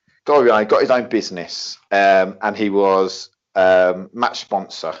got his own business, and he was match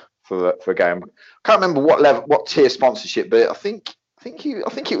sponsor for a game. I can't remember what tier sponsorship, but I think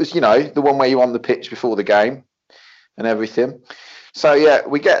it was, the one where you're on the pitch before the game and everything. So yeah,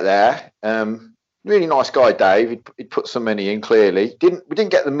 we get there. Really nice guy, Dave. He'd put some money in. Clearly, we didn't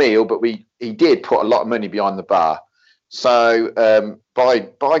get the meal, but he did put a lot of money behind the bar. So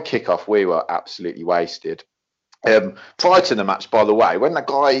by kickoff, we were absolutely wasted. Prior to the match, by the way, when that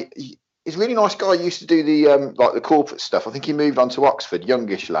guy, he's a really nice guy, used to do the like the corporate stuff. I think he moved on to Oxford,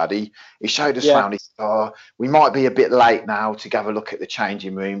 youngish lad. He showed us around. He said, "Oh, we might be a bit late now to have a look at the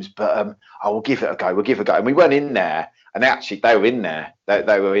changing rooms, but I will give it a go. We'll give it a go." And we went in there, and they were in there.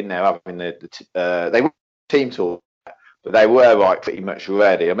 They were in there having they were team talk, but they were like pretty much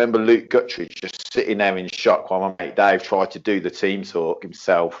ready. I remember Luke Guttridge just sitting there in shock while my mate Dave tried to do the team talk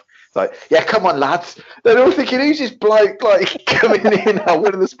himself. Like, yeah, come on, lads. They're all thinking, who's this bloke like coming in now?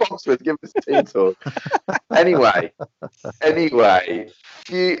 One of the sponsors giving us a team talk. Anyway,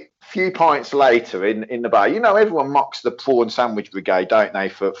 few pints later in the bar, everyone mocks the prawn sandwich brigade, don't they,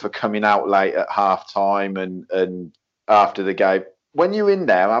 for coming out late at half time and after the game. When you're in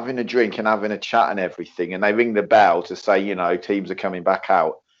there having a drink and having a chat and everything, and they ring the bell to say, teams are coming back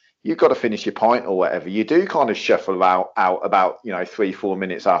out, you've got to finish your pint or whatever. You do kind of shuffle out about 3-4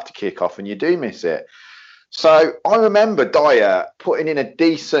 minutes after kickoff, and you do miss it. So I remember Dyer putting in a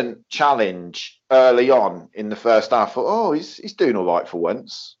decent challenge early on in the first half. Oh, he's doing all right for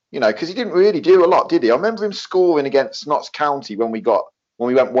once, because he didn't really do a lot, did he? I remember him scoring against Notts County when we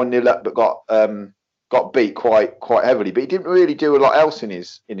went 1-0 up, but got beat quite heavily. But he didn't really do a lot else in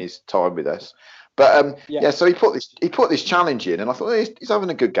his time with us. But so he put this challenge in, and I thought he's having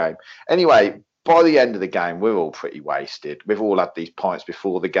a good game. Anyway, by the end of the game, we're all pretty wasted. We've all had these pints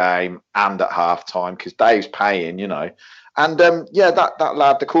before the game and at half time because Dave's paying, And that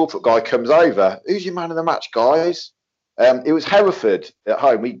lad, the corporate guy, comes over. Who's your man of the match, guys? It was Hereford at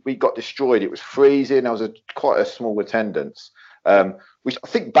home. We got destroyed. It was freezing. There was quite a small attendance. I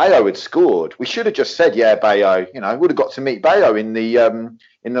think Bayo had scored. We should have just said, yeah, Bayo. Would have got to meet Bayo in the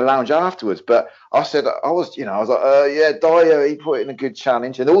lounge afterwards. But I said, I was like, yeah, Dyer, he put in a good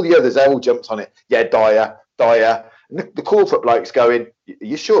challenge. And all the others, they all jumped on it. Yeah, Dyer. And the corporate bloke's going, are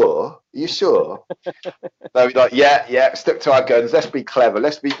you sure? So we're like, yeah, stuck to our guns. Let's be clever.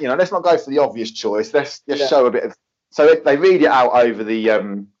 Let's not go for the obvious choice. Let's show a bit of. So they read it out over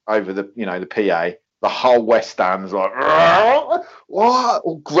the the PA. The whole West Stand's like, what?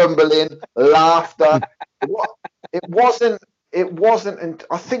 All grumbling, laughter. It wasn't, and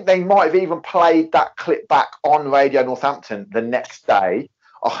I think they might have even played that clip back on Radio Northampton the next day.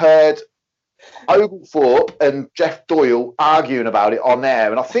 I heard Oglethorpe and Jeff Doyle arguing about it on air,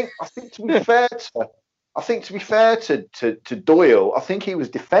 and I think to be fair to Doyle, I think he was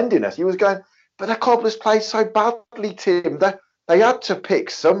defending us. He was going, but the Cobblers played so badly, Tim. They had to pick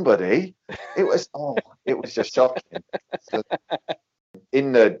somebody. It was just shocking. So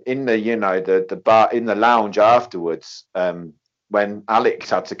in the bar, in the lounge afterwards, when Alex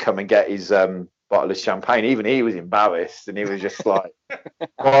had to come and get his bottle of champagne, even he was embarrassed, and he was just like,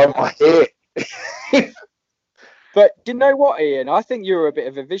 "Why am I here?" But do you know what, Ian? I think you're a bit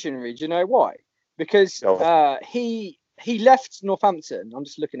of a visionary. Do you know why? Because he left Northampton. I'm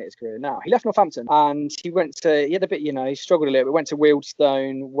just looking at his career now. He left Northampton and he had a bit, he struggled a little bit. Went to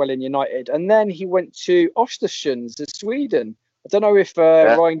Wealdstone, Welling United, and then he went to Östersunds in Sweden. I don't know if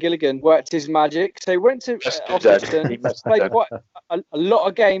Ryan Gilligan worked his magic. So he went to Östersund, played quite a lot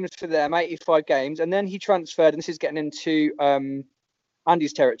of games for them, 85 games, and then he transferred. And this is getting into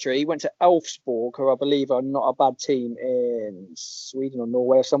Andy's territory. He went to Elfsborg, who I believe are not a bad team in Sweden or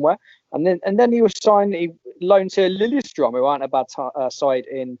Norway or somewhere. And then he was signed. He loaned to Lillestrøm, who aren't a bad side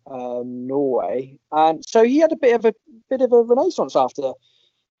in Norway. And so he had a bit of a renaissance after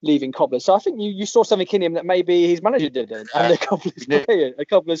leaving Cobblers. So I think you saw something in him that maybe his manager didn't, and a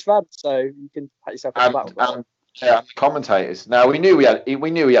Cobblers fan. So you can pat yourself on the back. Yeah, commentators. No, we knew he had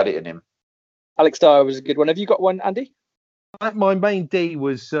it in him. Alex Dyer was a good one. Have you got one, Andy? My main D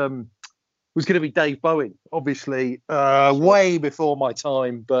was going to be Dave Bowen, obviously way before my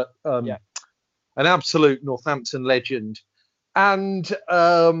time, but an absolute Northampton legend. And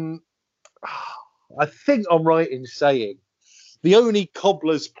I think I'm right in saying the only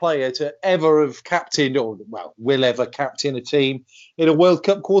Cobblers player to ever have captained, or will ever captain a team in a World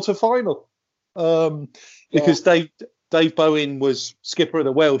Cup quarter-final. Because Dave Bowen was skipper of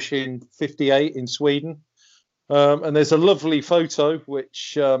the Welsh in '58 in Sweden. And there's a lovely photo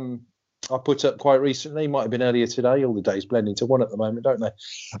which I put up quite recently. Might have been earlier today. All the days blend into one at the moment, don't they?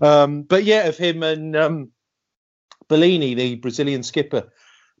 But yeah, of him and Bellini, the Brazilian skipper,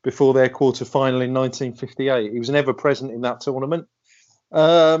 before their quarter-final in 1958. He was never present in that tournament.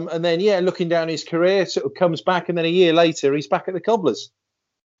 And then, looking down his career, sort of comes back, and then a year later, he's back at the Cobblers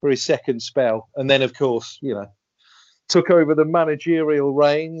for his second spell. And then, of course, took over the managerial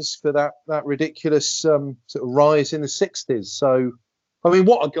reins for that ridiculous sort of rise in the 60s. So, I mean,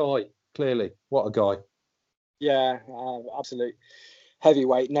 what a guy, clearly. What a guy. Yeah, absolute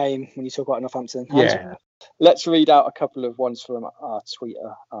heavyweight name when you talk about Northampton. Yeah. Let's read out a couple of ones from our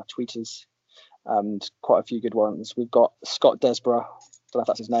tweeters. Quite a few good ones. We've got Scott Desborough. I don't know if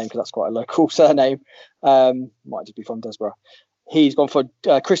that's his name because that's quite a local surname. Might just be from Desborough. He's gone for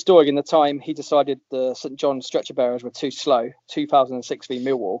Chris Doig. In the time he decided the St John stretcher bearers were too slow. 2006 v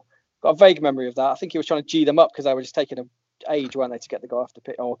Millwall. Got a vague memory of that. I think he was trying to G them up because they were just taking an age, weren't they, to get the guy off the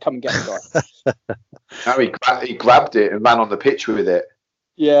pitch or come and get the guy. No, he grabbed it and ran on the pitch with it.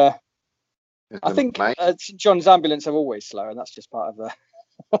 Yeah, I think St John's ambulance are always slow, and that's just part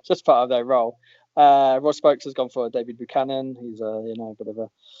of their role. Ross Spokes has gone for David Buchanan. He's a bit of a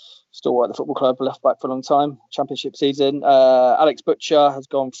stalwart at the football club, left back for a long time, championship season. Alex Butcher has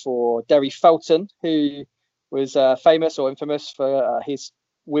gone for Derry Felton, who was famous or infamous for his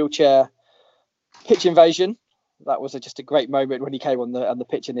wheelchair pitch invasion. That was just a great moment when he came on the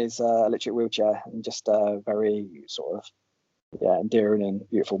pitch in his electric wheelchair, and just a very sort of endearing and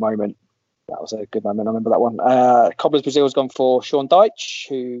beautiful moment. That was a good moment. I remember that one. Cobblers Brazil has gone for Sean Dyche,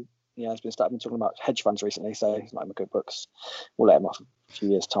 who has been talking about hedge funds recently, so he's not in the good books. We'll let him off a few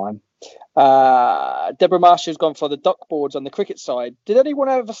years' time. Deborah Marshall's gone for the duck boards on the cricket side. Did anyone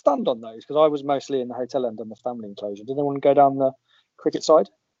ever stand on those? Because I was mostly in the hotel end on the family enclosure. Did anyone go down the cricket side?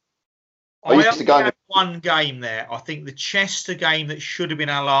 I only had one game there. I think the Chester game that should have been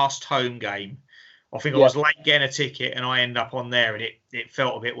our last home game. I think I was late getting a ticket and I ended up on there, and it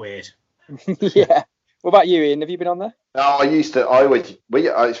felt a bit weird. Yeah. What about you, Ian? Have you been on there? No,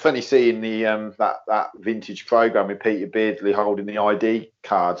 it's funny seeing the that vintage program with Peter Beardsley holding the ID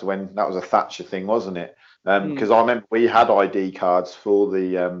cards when that was a Thatcher thing, wasn't it? Because I remember we had ID cards for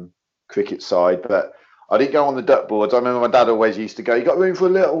the cricket side, but I didn't go on the duck boards. I remember my dad always used to go, "You got room for a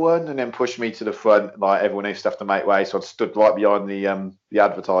little one?" and then push me to the front. Like everyone used to have to make way, so I stood right behind the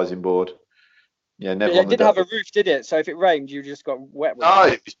advertising board. Yeah, never. It didn't have a roof, did it? So if it rained, you just got wet.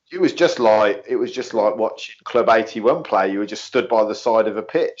 No, it was just like watching Club 81 play. You were just stood by the side of a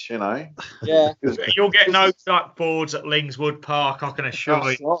pitch, Yeah. You'll get no duck boards at Lingswood Park, I can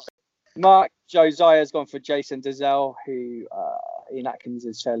assure you. Mark Josiah's gone for Jason Dazelle, who Ian Atkins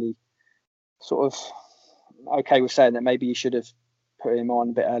is fairly sort of okay with saying that maybe you should have put him on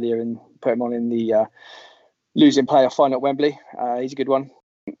a bit earlier and put him on in the losing playoff final at Wembley. He's a good one.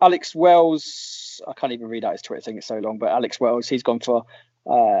 Alex Wells, I can't even read out his Twitter thing, it's so long, but Alex Wells, he's gone for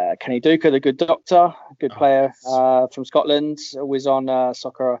Kenny Duca, the good doctor, good player from Scotland, always on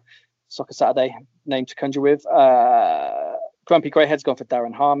Soccer Saturday, name to conjure with. Grumpy Greyhead's gone for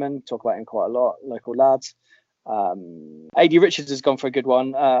Darren Harmon, talk about him quite a lot, local lads. A.D. Richards has gone for a good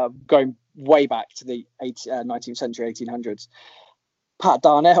one, going way back to the 19th century, 1800s. Pat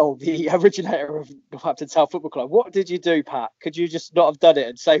Darnell, the originator of Northampton Town Football Club. What did you do, Pat? Could you just not have done it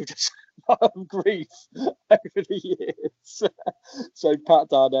and saved us a lot of grief over the years? So Pat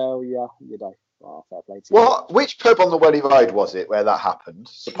Darnell, fair play to you. Which pub on the Welly Road was it where that happened,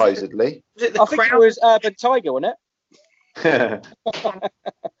 supposedly? Was it the think it was Urban Tiger, wasn't it?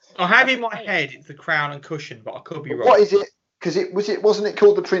 I have in my head it's the Crown and Cushion, but I could be wrong. What is it? Because wasn't it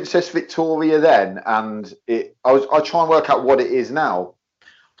called the Princess Victoria then? And I try and work out what it is now.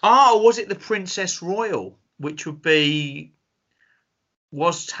 Was it the Princess Royal, which would be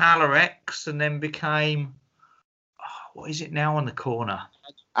was Talarex and then became, what is it now on the corner?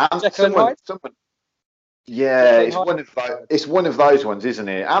 Someone, yeah, it's one of those ones, isn't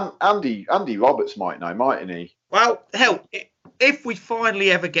it? Andy Roberts might know, mightn't he? Well, hell, if we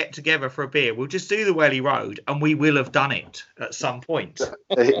finally ever get together for a beer, we'll just do the Welly Road, and we will have done it at some point.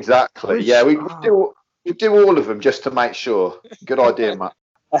 Exactly. Yeah, we do all of them just to make sure. Good idea, Matt.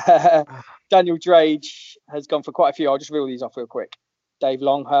 Daniel Drage has gone for quite a few. I'll just reel these off real quick. Dave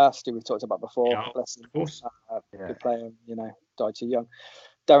Longhurst, who we've talked about before. Yeah, bless him. Of course. Good player, died too young.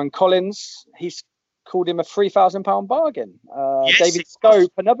 Darren Collins, he's called him a £3,000 bargain. Yes, David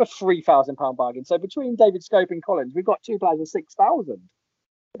Scope, another £3,000 bargain. So between David Scope and Collins, we've got two players of 6,000.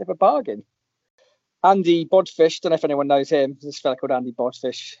 Bit of a bargain. Andy Bodfish, don't know if anyone knows him. This fella called Andy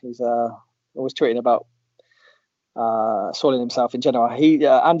Bodfish. He's always tweeting about soiling himself in general.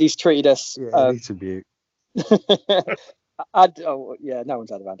 Andy's treated us. Yeah, he's a beaut. No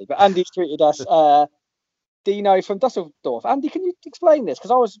one's heard of Andy, but Andy's treated us. Dino from Dusseldorf. Andy, can you explain this? Because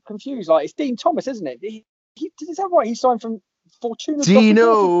I was confused. Like, it's Dean Thomas, isn't it? Is that right? He signed from Fortuna.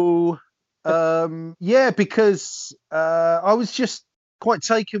 Dino. Yeah, because I was just quite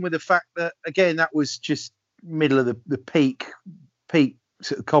taken with the fact that, again, that was just middle of the peak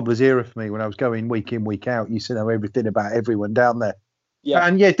sort of Cobblers era for me when I was going week in, week out. You used to know everything about everyone down there. Yeah.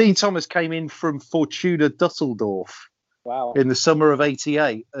 And yeah, Dean Thomas came in from Fortuna Dusseldorf. Wow. In the summer of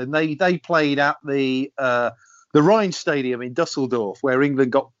 '88, and they played at the Rhine Stadium in Dusseldorf, where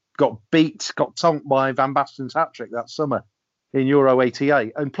England got tonked by Van Basten's hat-trick that summer in Euro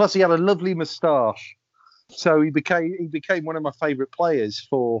 '88. And plus, he had a lovely moustache, so he became one of my favourite players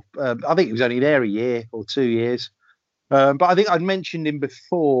for. I think he was only there a year or 2 years, but I think I'd mentioned him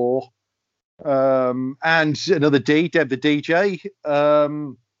before. And another Deb the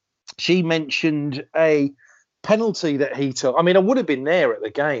DJ, she mentioned a penalty that he took. I mean, I would have been there at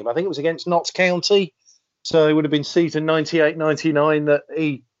the game. I think it was against Notts County. So it would have been season 98-99 that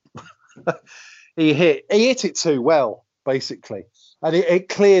he hit it too well, basically. And it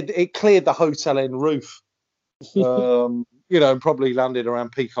cleared the hotel end roof. And probably landed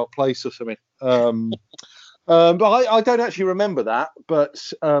around Peacock Place or something. But I don't actually remember that, but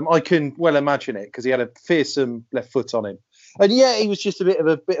I can well imagine it because he had a fearsome left foot on him. And yeah, he was just a bit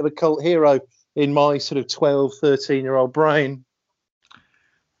of a cult hero in my sort of 12, 13-year-old brain.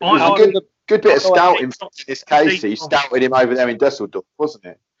 It was a good bit of scouting for this case. He scouted him over there in Dusseldorf, wasn't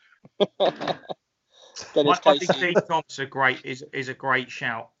it? I think Dean Thomas is a great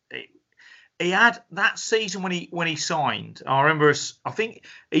shout. He had that season when he signed. I remember. I think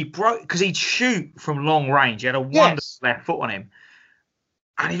he broke because he'd shoot from long range. He had a wonderful left foot on him,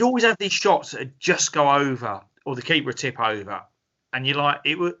 and he'd always have these shots that just go over or the keeper would tip over, and you're like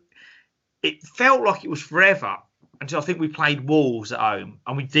It felt like it was forever until I think we played Wolves at home,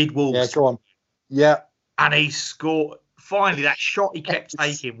 and we did Wolves. Yeah, go on. Yeah. And he scored. Finally, that shot he kept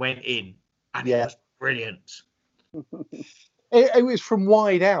taking went in, and it was brilliant. It was from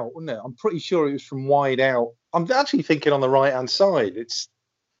wide out, wasn't it? I'm pretty sure it was from wide out. I'm actually thinking on the right-hand side. It's,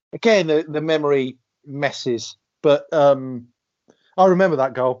 again, the memory messes. But I remember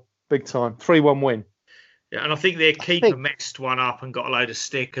that goal, big time. 3-1 win. Yeah, and I think their keeper messed one up and got a load of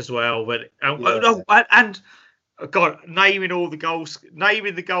stick as well. But and God, naming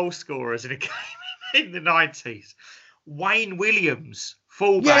the goal scorers in a game in the 90s. Wayne Williams,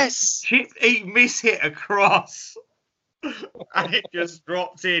 fullback, he mishit across, and it just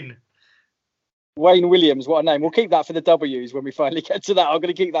dropped in. Wayne Williams, what a name! We'll keep that for the W's when we finally get to that. I'm going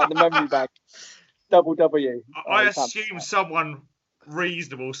to keep that in the memory bank. Double W. I assume someone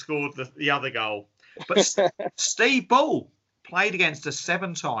reasonable scored the other goal. But Steve Bull played against us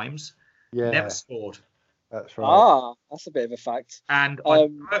 7 times, never scored. That's right. That's a bit of a fact. And I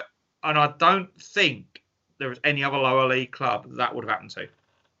don't think there was any other lower league club that would have happened to.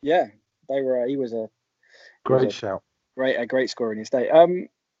 Yeah, they were. He was a shout. A great scorer in his day.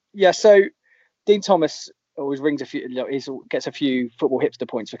 So Dean Thomas always gets a few football hipster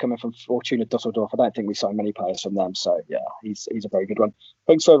points for coming from Fortuna Dusseldorf. I don't think we signed many players from them, so yeah, he's a very good one.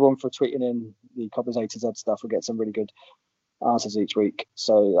 Thanks for everyone for tweeting in the Cobblers A to Z stuff. We'll get some really good answers each week,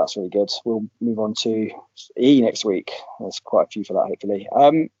 so that's really good. We'll move on to E next week. There's quite a few for that, hopefully.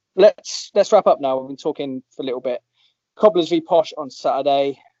 Let's wrap up now. We've been talking for a little bit. Cobblers v Posh on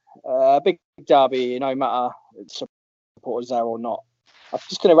Saturday. Big derby, no matter supporters there or not. I'm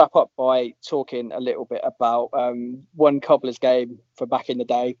just going to wrap up by talking a little bit about one Cobblers game from back in the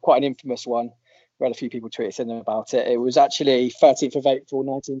day, quite an infamous one. We had a few people tweet in about it. It was actually 13th of April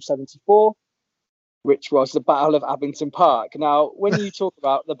 1974, which was the Battle of Abington Park. Now, when you talk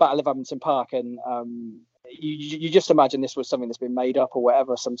about the Battle of Abington Park and you just imagine this was something that's been made up or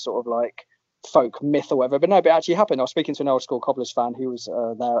whatever, some sort of like folk myth or whatever. But no, but it actually happened. I was speaking to an old school Cobblers fan who was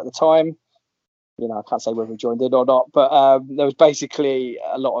there at the time. I can't say whether he joined in or not, but there was basically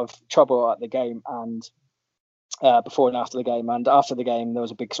a lot of trouble at the game and before and after the game. And after the game, there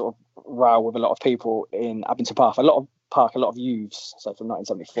was a big sort of row with a lot of people in Abington Park. A lot of youths, so from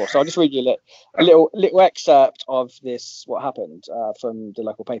 1974. So I'll just read you a little excerpt of this, what happened from the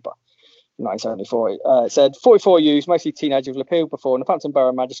local paper. 1974. It said 44 youths, mostly teenagers, will appeal before Northampton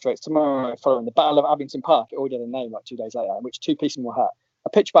Borough Magistrates tomorrow following the Battle of Abington Park. It already had a name like 2 days later, in which 2 policemen were hurt. A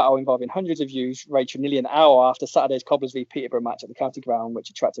pitch battle involving hundreds of youths raged for nearly an hour after Saturday's Cobblers v Peterborough match at the county ground,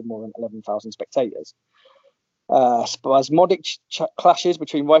 which attracted more than 11,000 spectators. Spasmodic clashes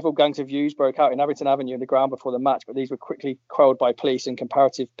between rival gangs of youths broke out in Abington Avenue in the ground before the match, but these were quickly quelled by police and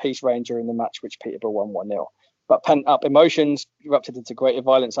comparative peace reigned during the match, which Peterborough won 1-0. But pent-up emotions erupted into greater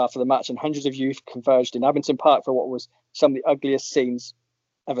violence after the match, and hundreds of youth converged in Abington Park for what was some of the ugliest scenes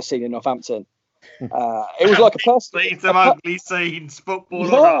ever seen in Northampton. It was like ugly scenes, football.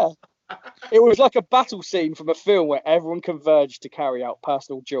 Yeah. It was like a battle scene from a film where everyone converged to carry out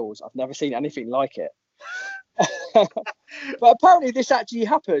personal duels. I've never seen anything like it. But apparently this actually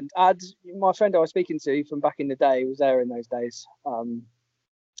happened. And my friend I was speaking to from back in the day, was there in those days.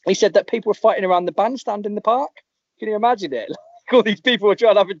 He said that people were fighting around the bandstand in the park. Can you imagine it? Like all these people were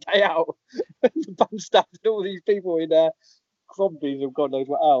trying to have a day out. The bandstand, and all these people in there. Zombies and God knows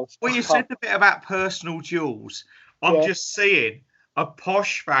what else. Well, you said a bit about personal duels. I'm just seeing a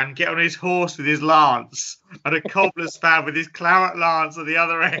posh fan get on his horse with his lance and a Cobblers fan with his claret lance at the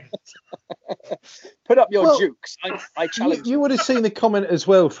other end. Put up your jukes. I challenge you. You would have seen the comment as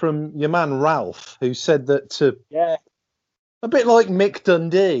well from your man Ralph, who said that a bit like Mick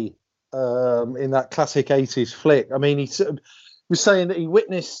Dundee in that classic 80s flick. I mean, he was saying that he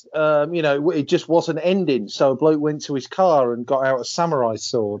witnessed, it just wasn't ending. So a bloke went to his car and got out a samurai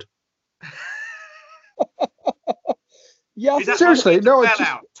sword. Yeah, seriously. No,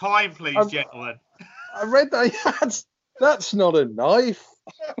 time, please, gentlemen. I read that. That's not a knife.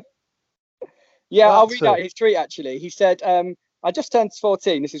 Yeah, I'll read out his tweet, actually. He said, I just turned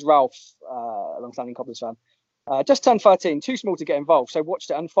 14. This is Ralph, a long-standing Cobblers fan. Just turned 13, too small to get involved, so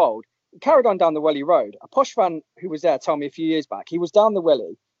watched it unfold. He carried on down the Welly Road. A posh fan who was there told me a few years back, he was down the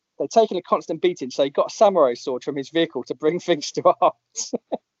Welly. They'd taken a constant beating, so he got a samurai sword from his vehicle to bring things to a halt.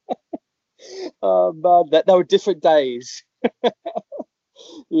 Oh, man, there were different days.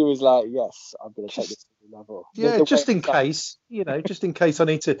 He was like, yes, I'm going to take this to the level. Yeah, just in case I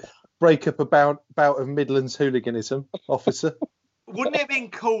need to break up a bout of Midlands hooliganism, officer. Wouldn't it have been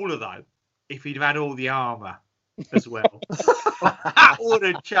cooler, though, if he'd have had all the armour as well? That would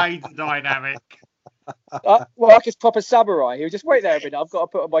have changed the dynamic. Like his proper samurai. He would just wait there a minute. I've got to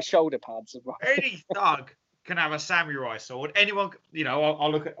put on my shoulder pads. Any thug can have a samurai sword. Anyone,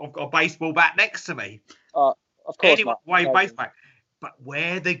 I'll look at. I've got a baseball bat next to me. Of course. Anyone wave baseball bat, but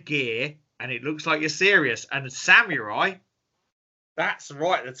wear the gear, and it looks like you're serious. And the samurai, that's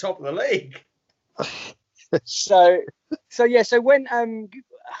right at the top of the league. So when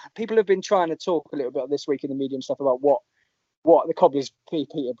people have been trying to talk a little bit this week in the media and stuff about what the Cobblers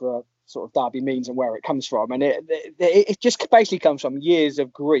Peterborough sort of derby means and where it comes from, and it just basically comes from years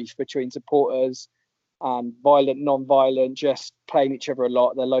of grief between supporters and violent, non-violent, just playing each other a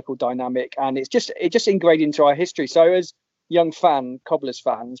lot, their local dynamic, and it just ingrained into our history. So as young Cobblers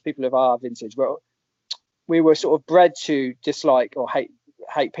fans, people of our vintage, we were sort of bred to dislike or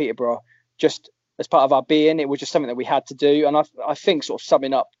hate Peterborough just as part of our being. It was just something that we had to do. And I think sort of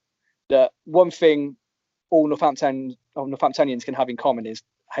summing up that one thing all Northamptonians can have in common is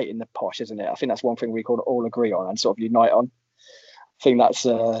hating the posh, isn't it? I think that's one thing we can all agree on and sort of unite on. I think that's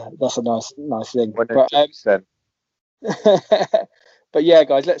a nice thing. But yeah,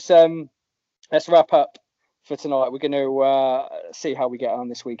 guys, let's wrap up for tonight. We're going to see how we get on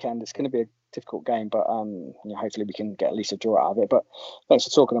this weekend. It's going to be a difficult game, but hopefully we can get at least a draw out of it. But thanks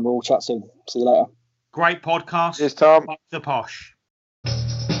for talking, and we'll chat soon. See you later. Great podcast. Cheers, Tom. Fuck the posh.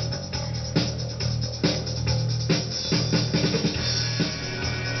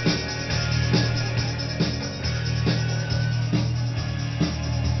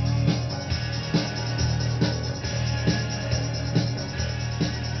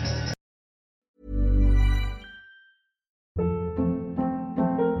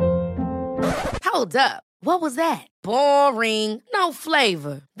 Hold up. What was that? Boring. No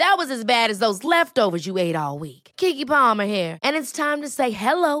flavor. That was as bad as those leftovers you ate all week. Keke Palmer here, and it's time to say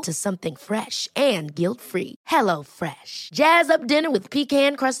hello to something fresh and guilt-free. Hello Fresh. Jazz up dinner with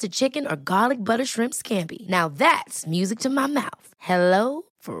pecan-crusted chicken or garlic butter shrimp scampi. Now that's music to my mouth. Hello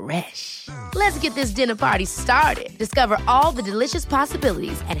Fresh. Let's get this dinner party started. Discover all the delicious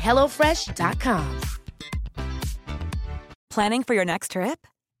possibilities at HelloFresh.com. Planning for your next trip?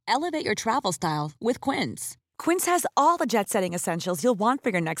 Elevate your travel style with Quince. Quince has all the jet-setting essentials you'll want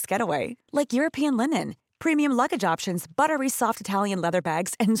for your next getaway, like European linen, premium luggage options, buttery soft Italian leather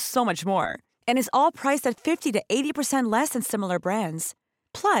bags, and so much more. And is all priced at 50 to 80% less than similar brands.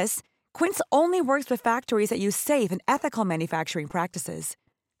 Plus, Quince only works with factories that use safe and ethical manufacturing practices.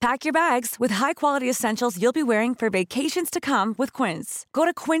 Pack your bags with high-quality essentials you'll be wearing for vacations to come with Quince. Go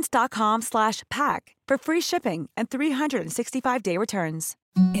to quince.com/pack for free shipping and 365-day returns.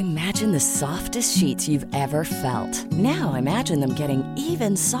 Imagine the softest sheets you've ever felt. Now imagine them getting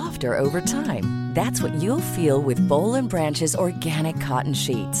even softer over time. That's what you'll feel with Boll & Branch's organic cotton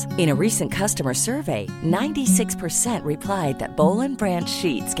sheets. In a recent customer survey, 96% replied that Boll & Branch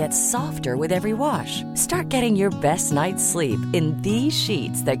sheets get softer with every wash. Start getting your best night's sleep in these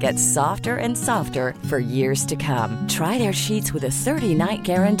sheets that get softer and softer for years to come. Try their sheets with a 30-night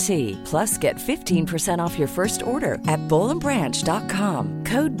guarantee. Plus, get 15% off your first order at bollandbranch.com.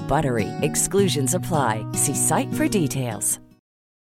 Code BUTTERY. Exclusions apply. See site for details.